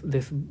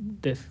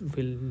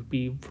will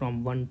be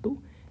from 1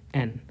 to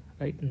n,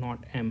 right? Not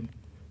m.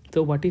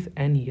 So what is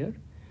n here?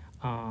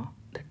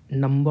 The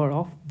number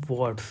of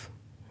words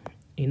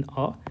in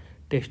a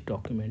test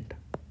document,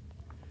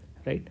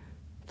 right?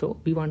 So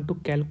we want to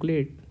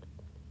calculate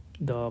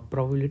the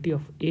probability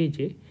of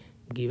AJ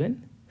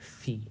given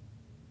C,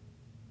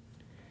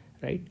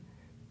 right?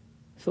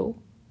 So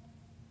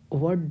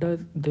what does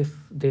this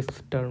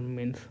term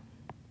means?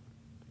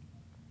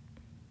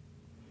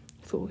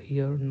 So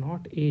here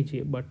not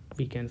AJ, but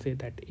we can say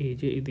that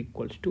AJ is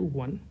equals to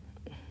 1.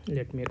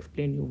 Let me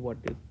explain you what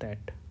is that.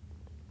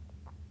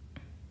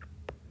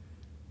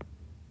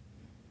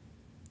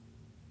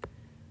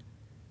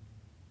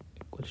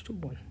 Equals to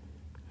 1,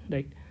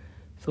 right?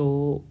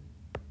 So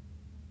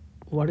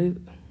what is,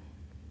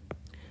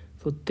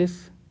 so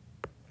this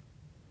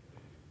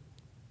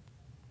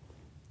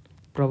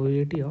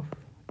probability of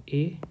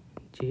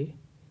AJ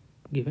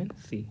given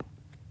C,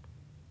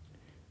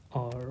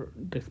 or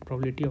this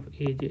probability of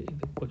AJ is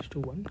equals to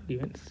 1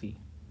 given C.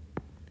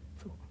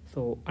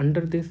 So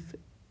under this,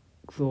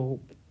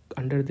 so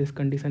under this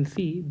condition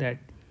C, that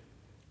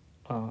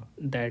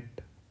that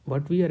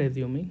what we are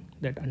assuming,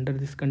 that under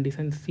this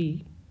condition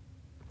C,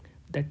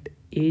 that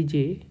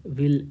AJ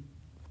will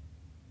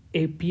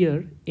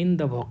appear in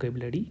the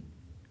vocabulary,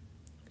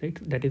 right?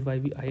 That is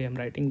why I am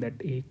writing that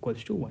A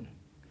equals to 1.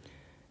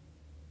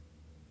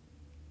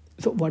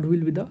 So what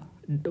will be the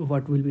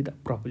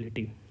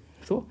probability?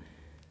 So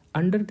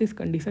under this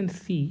condition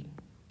C,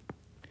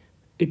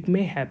 it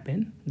may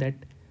happen that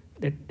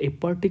a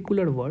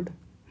particular word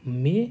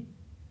may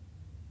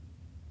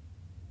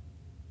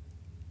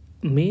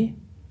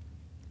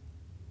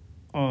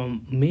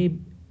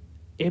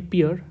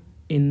appear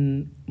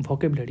in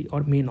vocabulary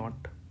or may not,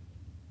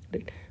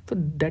 right? So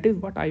that is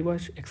what I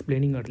was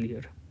explaining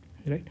earlier,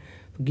 right?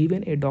 So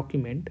given a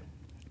document,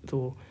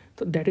 so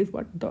that is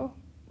what the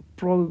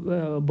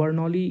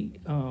Bernoulli,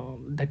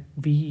 that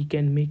we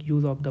can make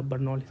use of the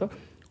Bernoulli. So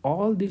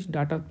all these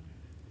data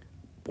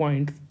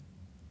points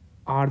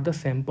are the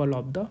sample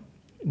of the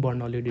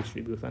Bernoulli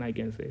distribution, I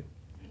can say,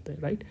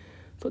 right?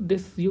 So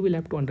this you will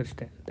have to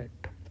understand, that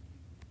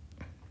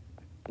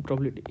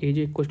probability AJ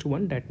equals to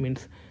 1, that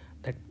means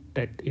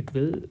that it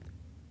will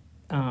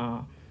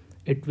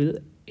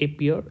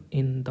appear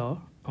in the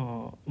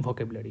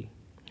vocabulary,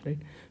 right?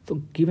 So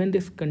given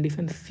this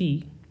condition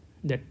C,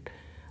 that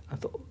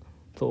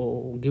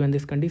so given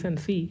this condition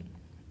C,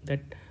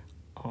 that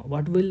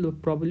what will the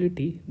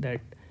probability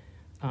that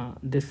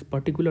this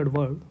particular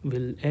word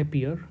will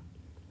appear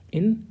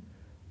in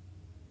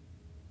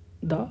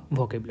the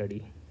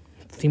vocabulary?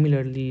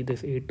 Similarly,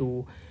 this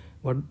A2,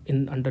 what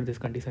in under this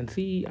condition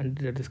C,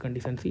 under this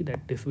condition C,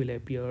 that this will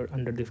appear,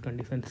 under this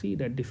condition C,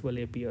 that this will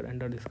appear,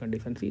 under this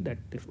condition C, that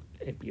this will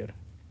appear,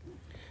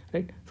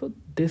 right? So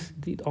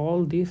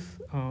all these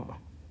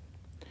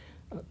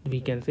we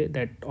can say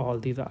that all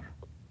these are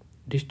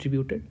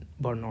distributed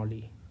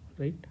Bernoulli,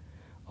 right?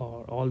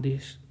 Or all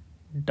these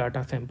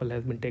data sample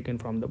has been taken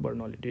from the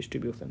Bernoulli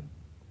distribution,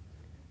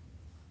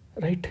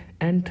 right?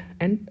 And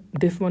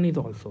this one is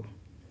also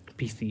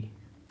PC.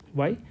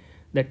 Why?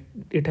 That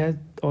it has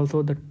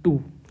also the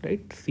 2,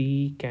 right?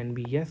 C can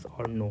be yes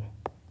or no,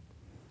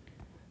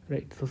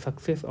 right? So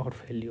success or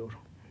failure,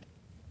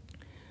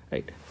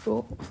 right?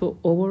 So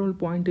overall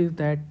point is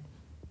that,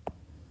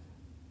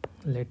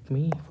 let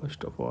me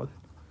first of all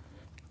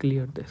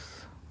clear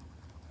this.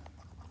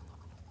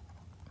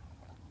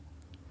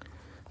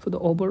 So the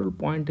overall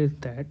point is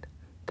that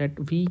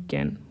we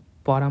can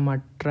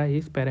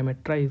parameterize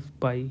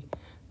by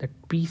that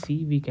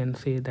PC, we can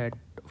say that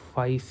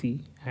phi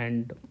C,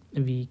 and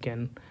we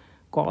can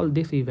call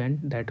this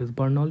event that is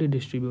Bernoulli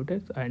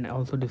distributed, and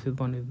also this is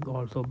one is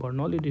also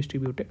Bernoulli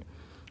distributed.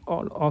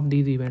 All of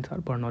these events are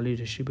Bernoulli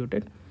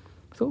distributed,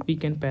 so we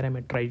can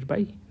parameterize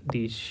by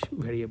these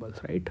variables,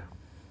 right?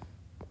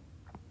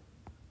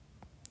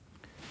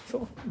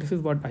 So this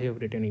is what I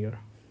have written here.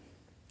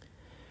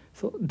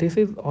 So this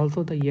is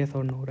also the yes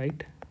or no,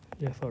 right?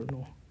 Yes or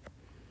no.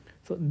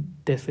 So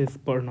this is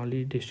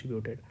Bernoulli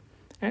distributed,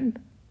 and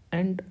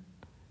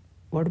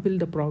what will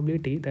the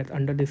probability that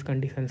under this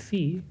condition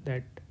C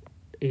that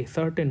a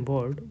certain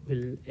word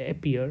will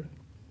appear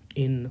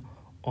in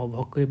a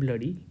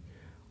vocabulary,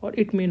 or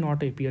it may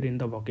not appear in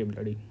the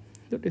vocabulary.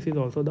 So this is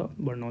also the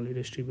Bernoulli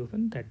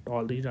distribution, that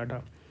all these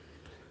data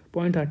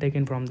points are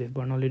taken from this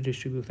Bernoulli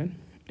distribution.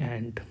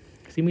 And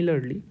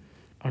similarly,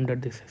 under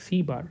this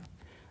C bar,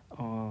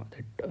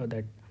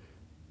 that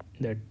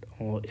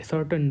a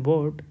certain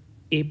word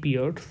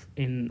appears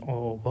in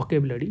a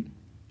vocabulary,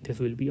 this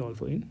will be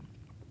also in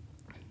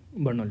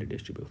Bernoulli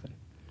distribution,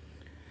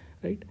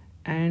 right?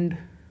 And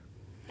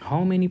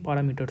how many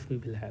parameters we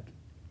will have,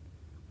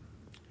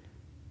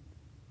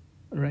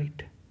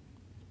 right?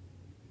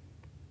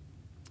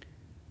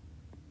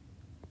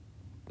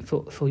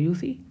 So you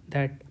see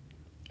that,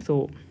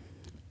 so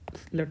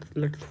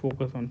let's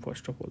focus on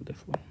first of all this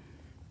one.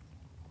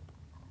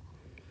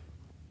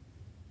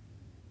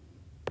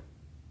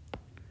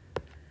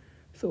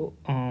 So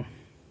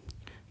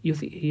you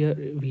see here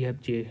we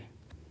have J.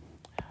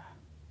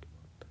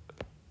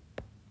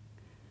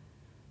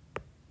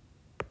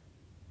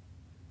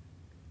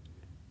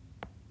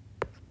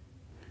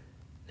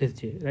 Is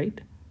J,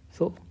 right?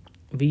 So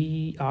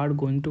we are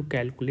going to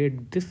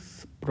calculate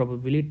this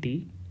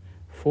probability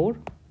for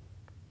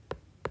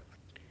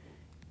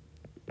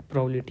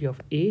probability of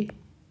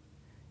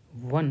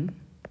A1,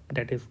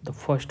 that is the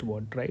first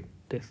word, right?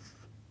 This,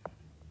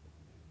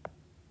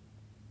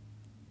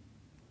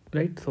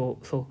 right? So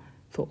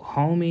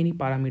how many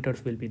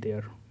parameters will be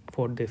there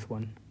for this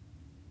one?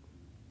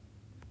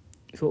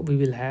 So we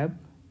will have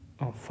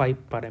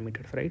 5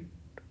 parameters, right?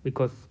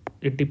 Because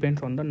it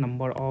depends on the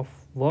number of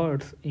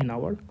words in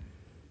our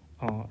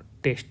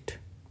test,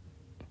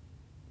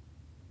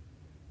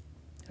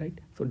 right?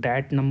 So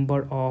that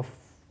number of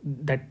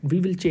that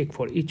we will check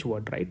for each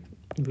word, right?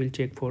 We will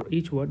check for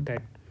each word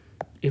that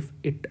if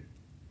it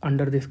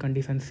under this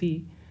condition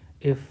C,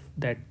 if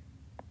that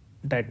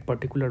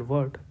particular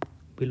word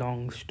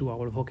belongs to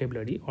our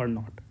vocabulary or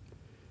not,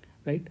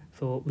 right?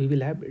 So we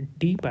will have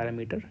D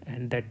parameter,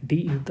 and that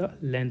D is the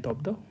length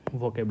of the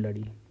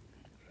vocabulary,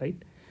 right?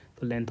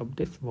 So length of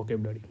this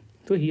vocabulary.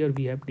 So here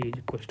we have D is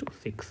equals to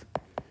 6,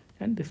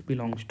 and this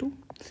belongs to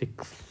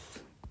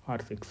 6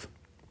 R6,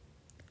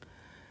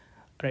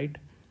 right?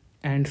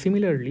 And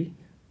similarly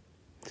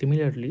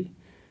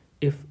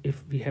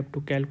if we have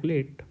to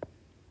calculate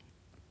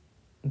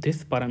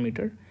this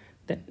parameter,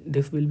 then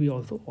this will be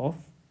also of,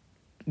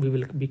 we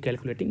will be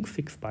calculating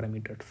 6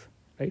 parameters,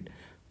 right?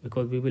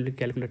 Because we will be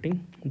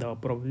calculating the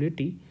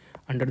probability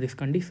under this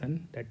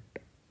condition that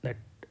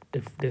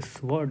if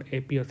this word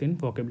appears in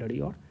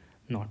vocabulary or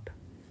not,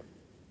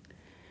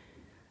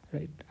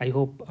 right? I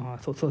hope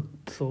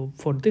so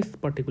for this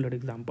particular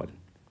example,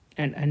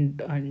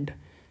 and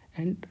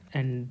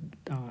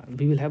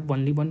we will have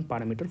only one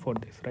parameter for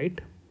this,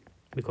 right?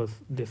 Because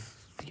this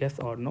yes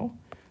or no,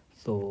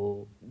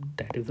 so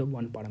that is the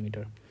one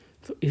parameter.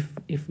 So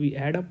if we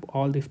add up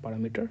all these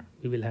parameter,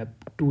 we will have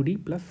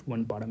 2D plus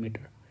 1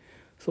 parameter.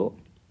 So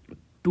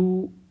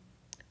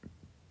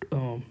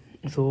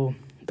so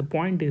the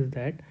point is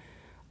that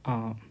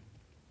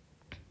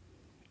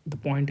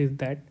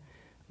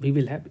we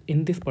will have,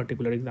 in this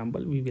particular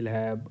example, we will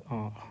have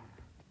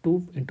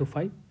 2 into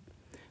 5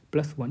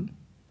 plus 1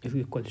 is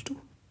equals to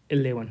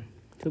 11.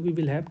 So we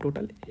will have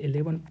total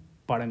 11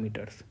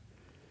 parameters,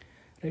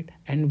 right?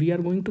 And we are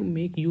going to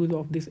make use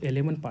of this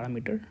 11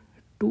 parameter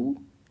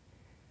to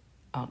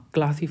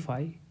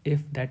classify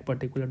if that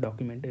particular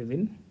document is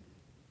in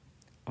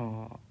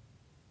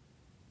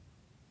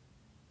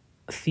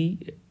C,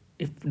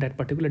 if that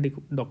particular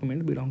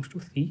document belongs to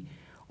C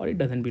or it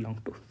doesn't belong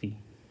to C,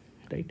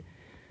 right?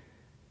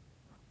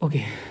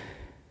 Okay,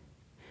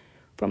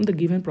 from the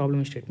given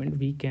problem statement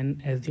we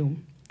can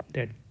assume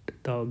that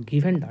the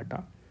given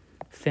data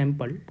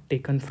sample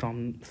taken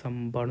from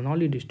some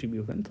Bernoulli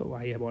distribution. So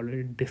I have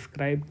already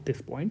described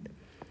this point.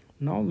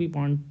 Now we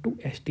want to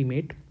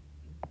estimate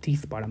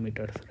these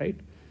parameters, right?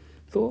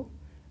 So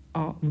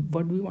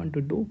what we want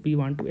to do, we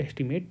want to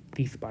estimate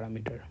these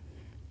parameters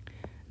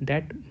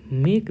that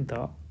make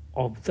the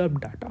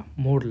observed data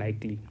more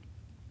likely.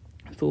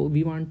 So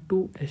we want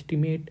to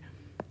estimate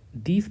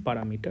these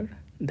parameters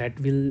that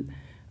will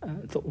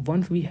so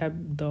once we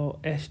have the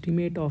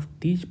estimate of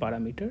these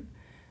parameters,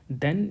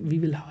 then we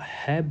will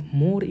have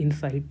more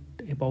insight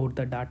about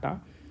the data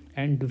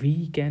and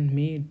we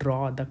may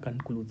draw the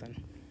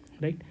conclusion,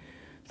 right?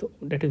 So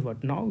that is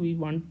what now we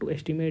want to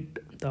estimate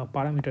the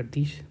parameter,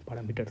 these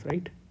parameters,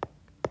 right?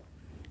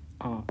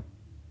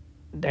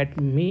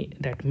 That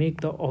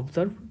make the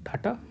observed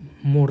data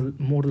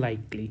more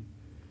likely,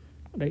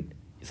 right?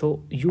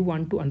 So you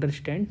want to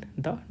understand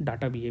the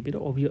data behavior.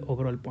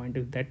 Overall point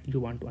is that you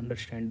want to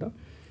understand the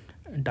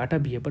data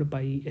behavior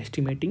by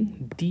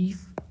estimating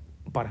these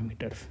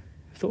parameters.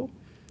 So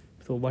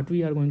what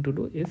we are going to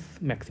do is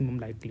maximum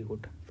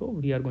likelihood. So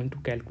we are going to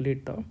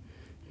calculate the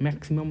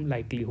maximum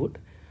likelihood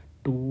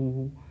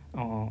to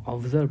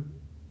observe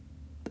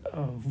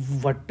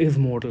what is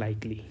more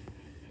likely,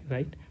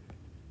 right?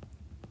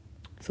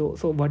 So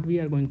what we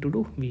are going to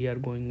do, we are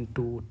going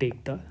to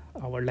take the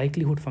our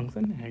likelihood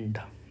function,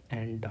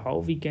 and how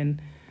we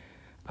can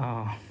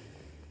uh,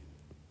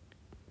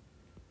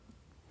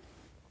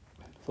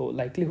 so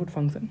likelihood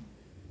function,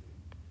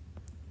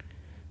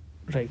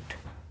 right?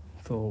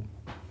 So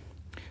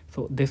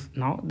this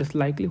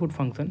likelihood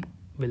function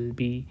will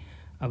be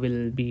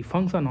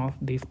function of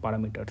these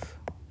parameters,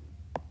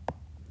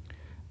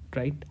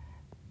 right?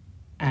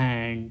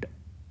 And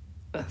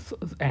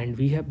and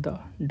we have the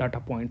data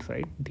points,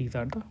 right? These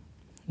are the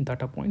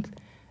data points.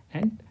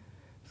 And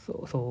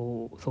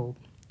so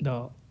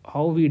the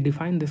how we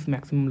define this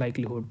maximum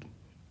likelihood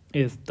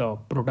is the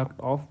product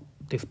of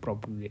this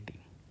probability,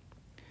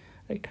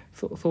 right?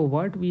 So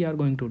what we are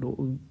going to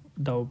do,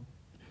 the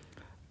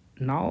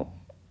now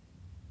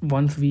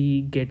once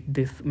we get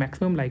this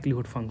maximum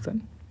likelihood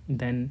function,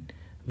 then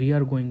we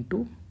are going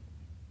to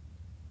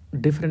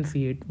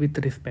differentiate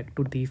with respect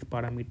to these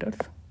parameters.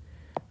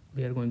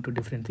 We are going to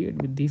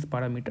differentiate with these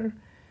parameter,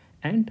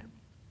 and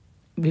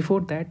before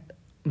that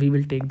we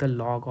will take the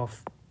log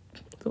of,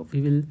 so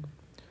we will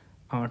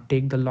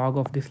take the log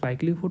of this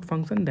likelihood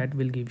function, that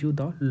will give you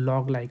the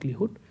log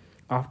likelihood.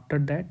 After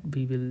that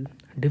we will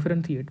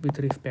differentiate with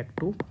respect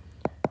to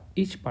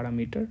each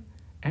parameter,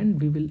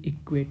 and we will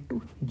equate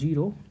to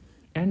 0,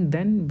 and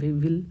then we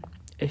will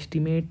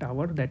estimate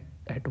our that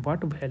at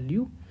what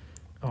value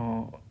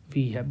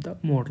we have the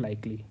more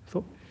likely.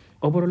 So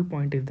overall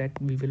point is that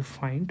we will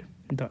find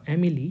the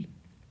MLE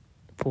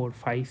for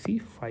phi c,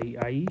 phi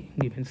I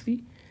given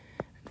c,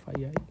 and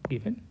phi I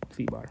given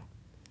c bar.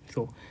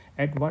 So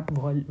at what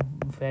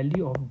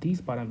value of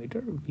these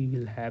parameter we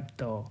will have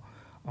the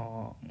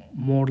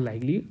more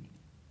likely,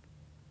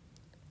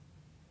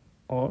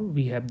 or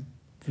we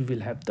will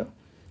have the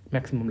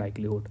maximum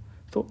likelihood.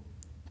 So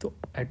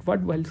at what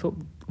value, so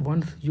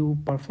once you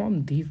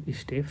perform these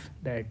steps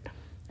that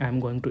I am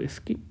going to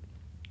skip,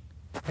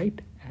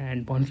 right?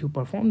 And once you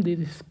perform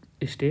this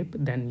step,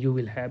 then you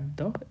will have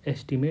the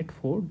estimate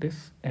for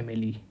this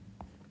MLE,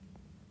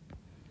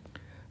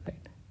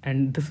 right?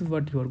 And this is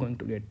what you are going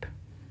to get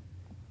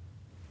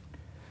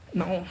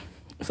now.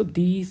 So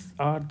these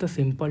are the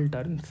simple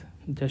terms,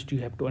 just you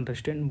have to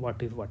understand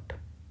what is what.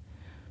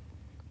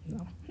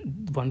 Now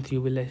once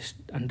you will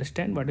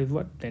understand what is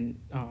what, then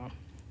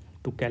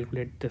to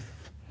calculate this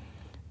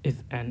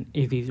is an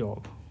easy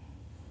job.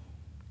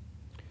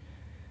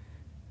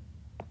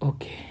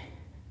 Okay,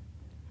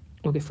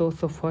 so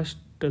first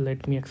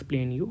let me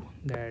explain you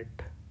that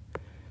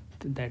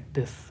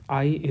this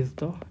I is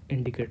the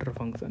indicator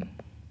function,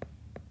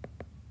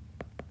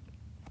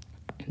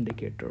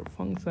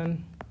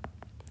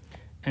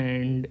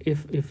 and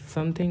if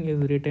something is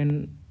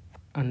written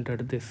under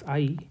this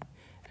I,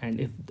 and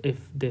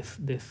if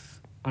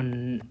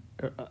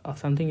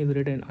something is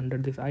written under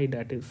this I,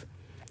 that is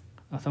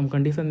some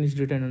condition is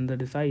written under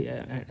this I,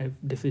 and if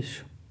this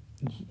is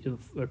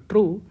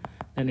true,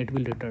 then it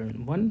will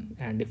return 1,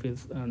 and if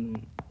it's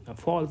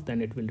false,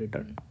 then it will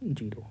return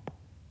 0.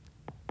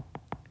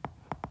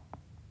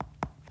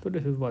 So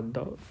this is what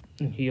the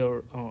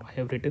here I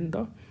have written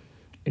the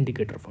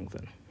indicator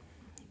function,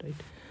 right?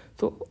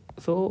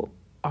 So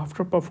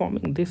after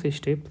performing this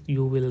step,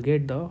 you will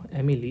get the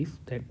MLEs,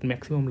 that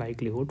maximum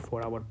likelihood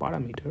for our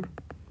parameter.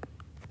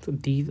 So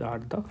these are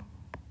the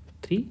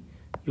 3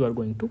 you are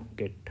going to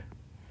get.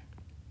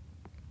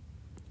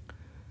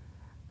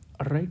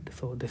 Right,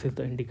 so this is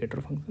the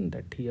indicator function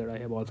that here I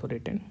have also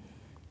written.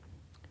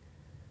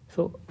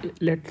 So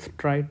let's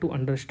try to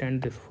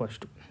understand this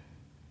first one,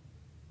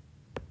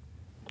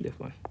 this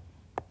one.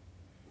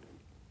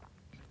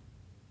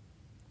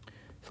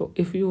 So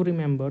if you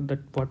remember that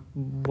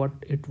what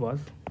it was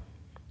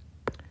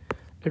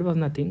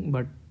nothing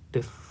but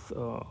this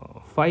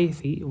phi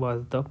c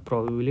was the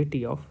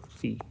probability of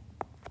c,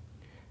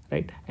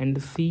 right?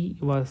 And c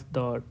was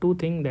the two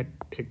thing that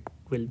it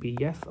will be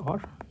yes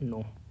or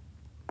no,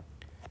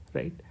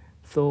 right?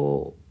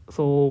 So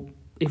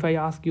if I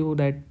ask you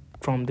that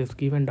from this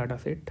given data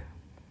set,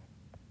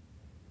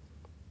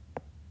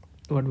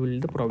 what will be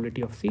the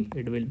probability of c,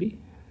 it will be,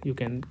 you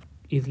can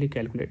easily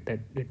calculate that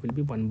it will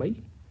be 1 by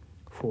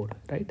 4,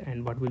 right?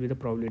 And what will be the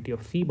probability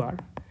of c bar,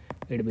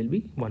 it will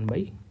be 1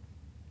 by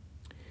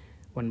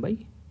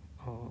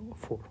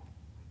 4.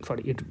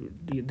 Sorry,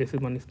 this is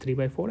one is 3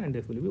 by 4, and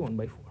this will be 1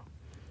 by 4.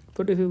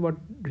 So this is what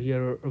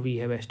here we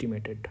have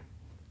estimated,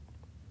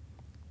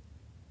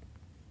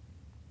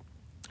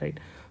 right?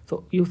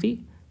 So you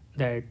see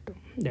that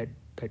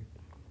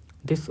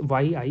this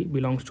yi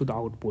belongs to the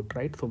output,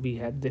 right? So we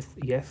have this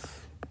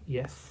yes,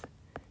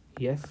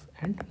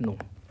 and no.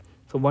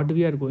 So what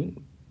we are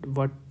doing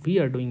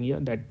here,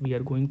 that we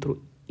are going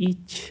through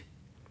each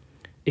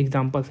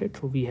example set.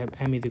 So we have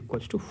m is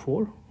equals to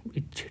 4,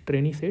 each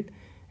trainee set,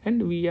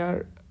 and we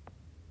are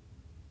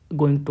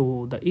going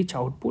to the each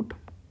output,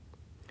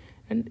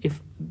 and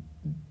if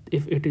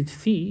it is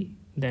c,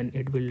 then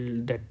it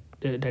will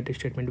that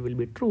statement will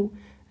be true,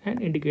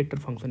 and indicator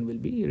function will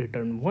be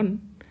return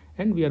 1,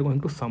 and we are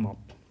going to sum up,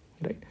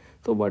 right?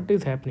 So what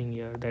is happening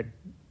here, that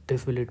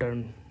this will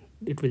return,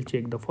 it will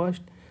check the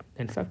first,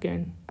 then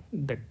second,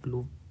 that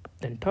loop,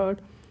 then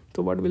third.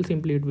 So what will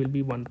simply, it will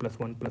be 1 plus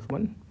 1 plus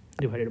 1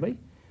 divided by,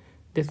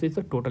 this is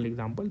the total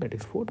example, that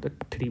is 4, that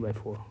 3 by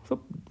 4.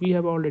 So we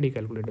have already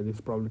calculated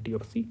this probability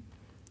of c.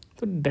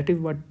 So that is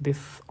what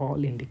this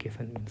all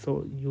indication means.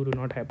 So you do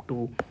not have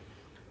to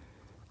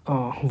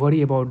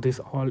worry about this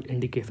all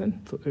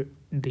indication. So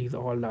these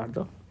all are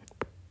the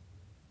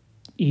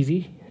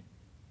easy.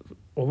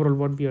 Overall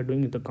what we are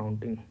doing is the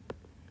counting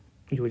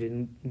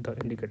using the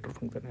indicator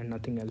function and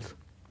nothing else,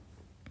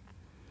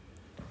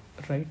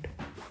 right?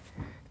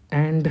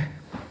 And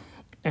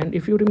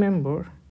if you remember,